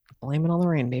 Blame it on the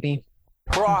rain, baby.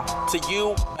 Brought to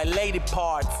you by Lady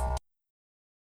Parts.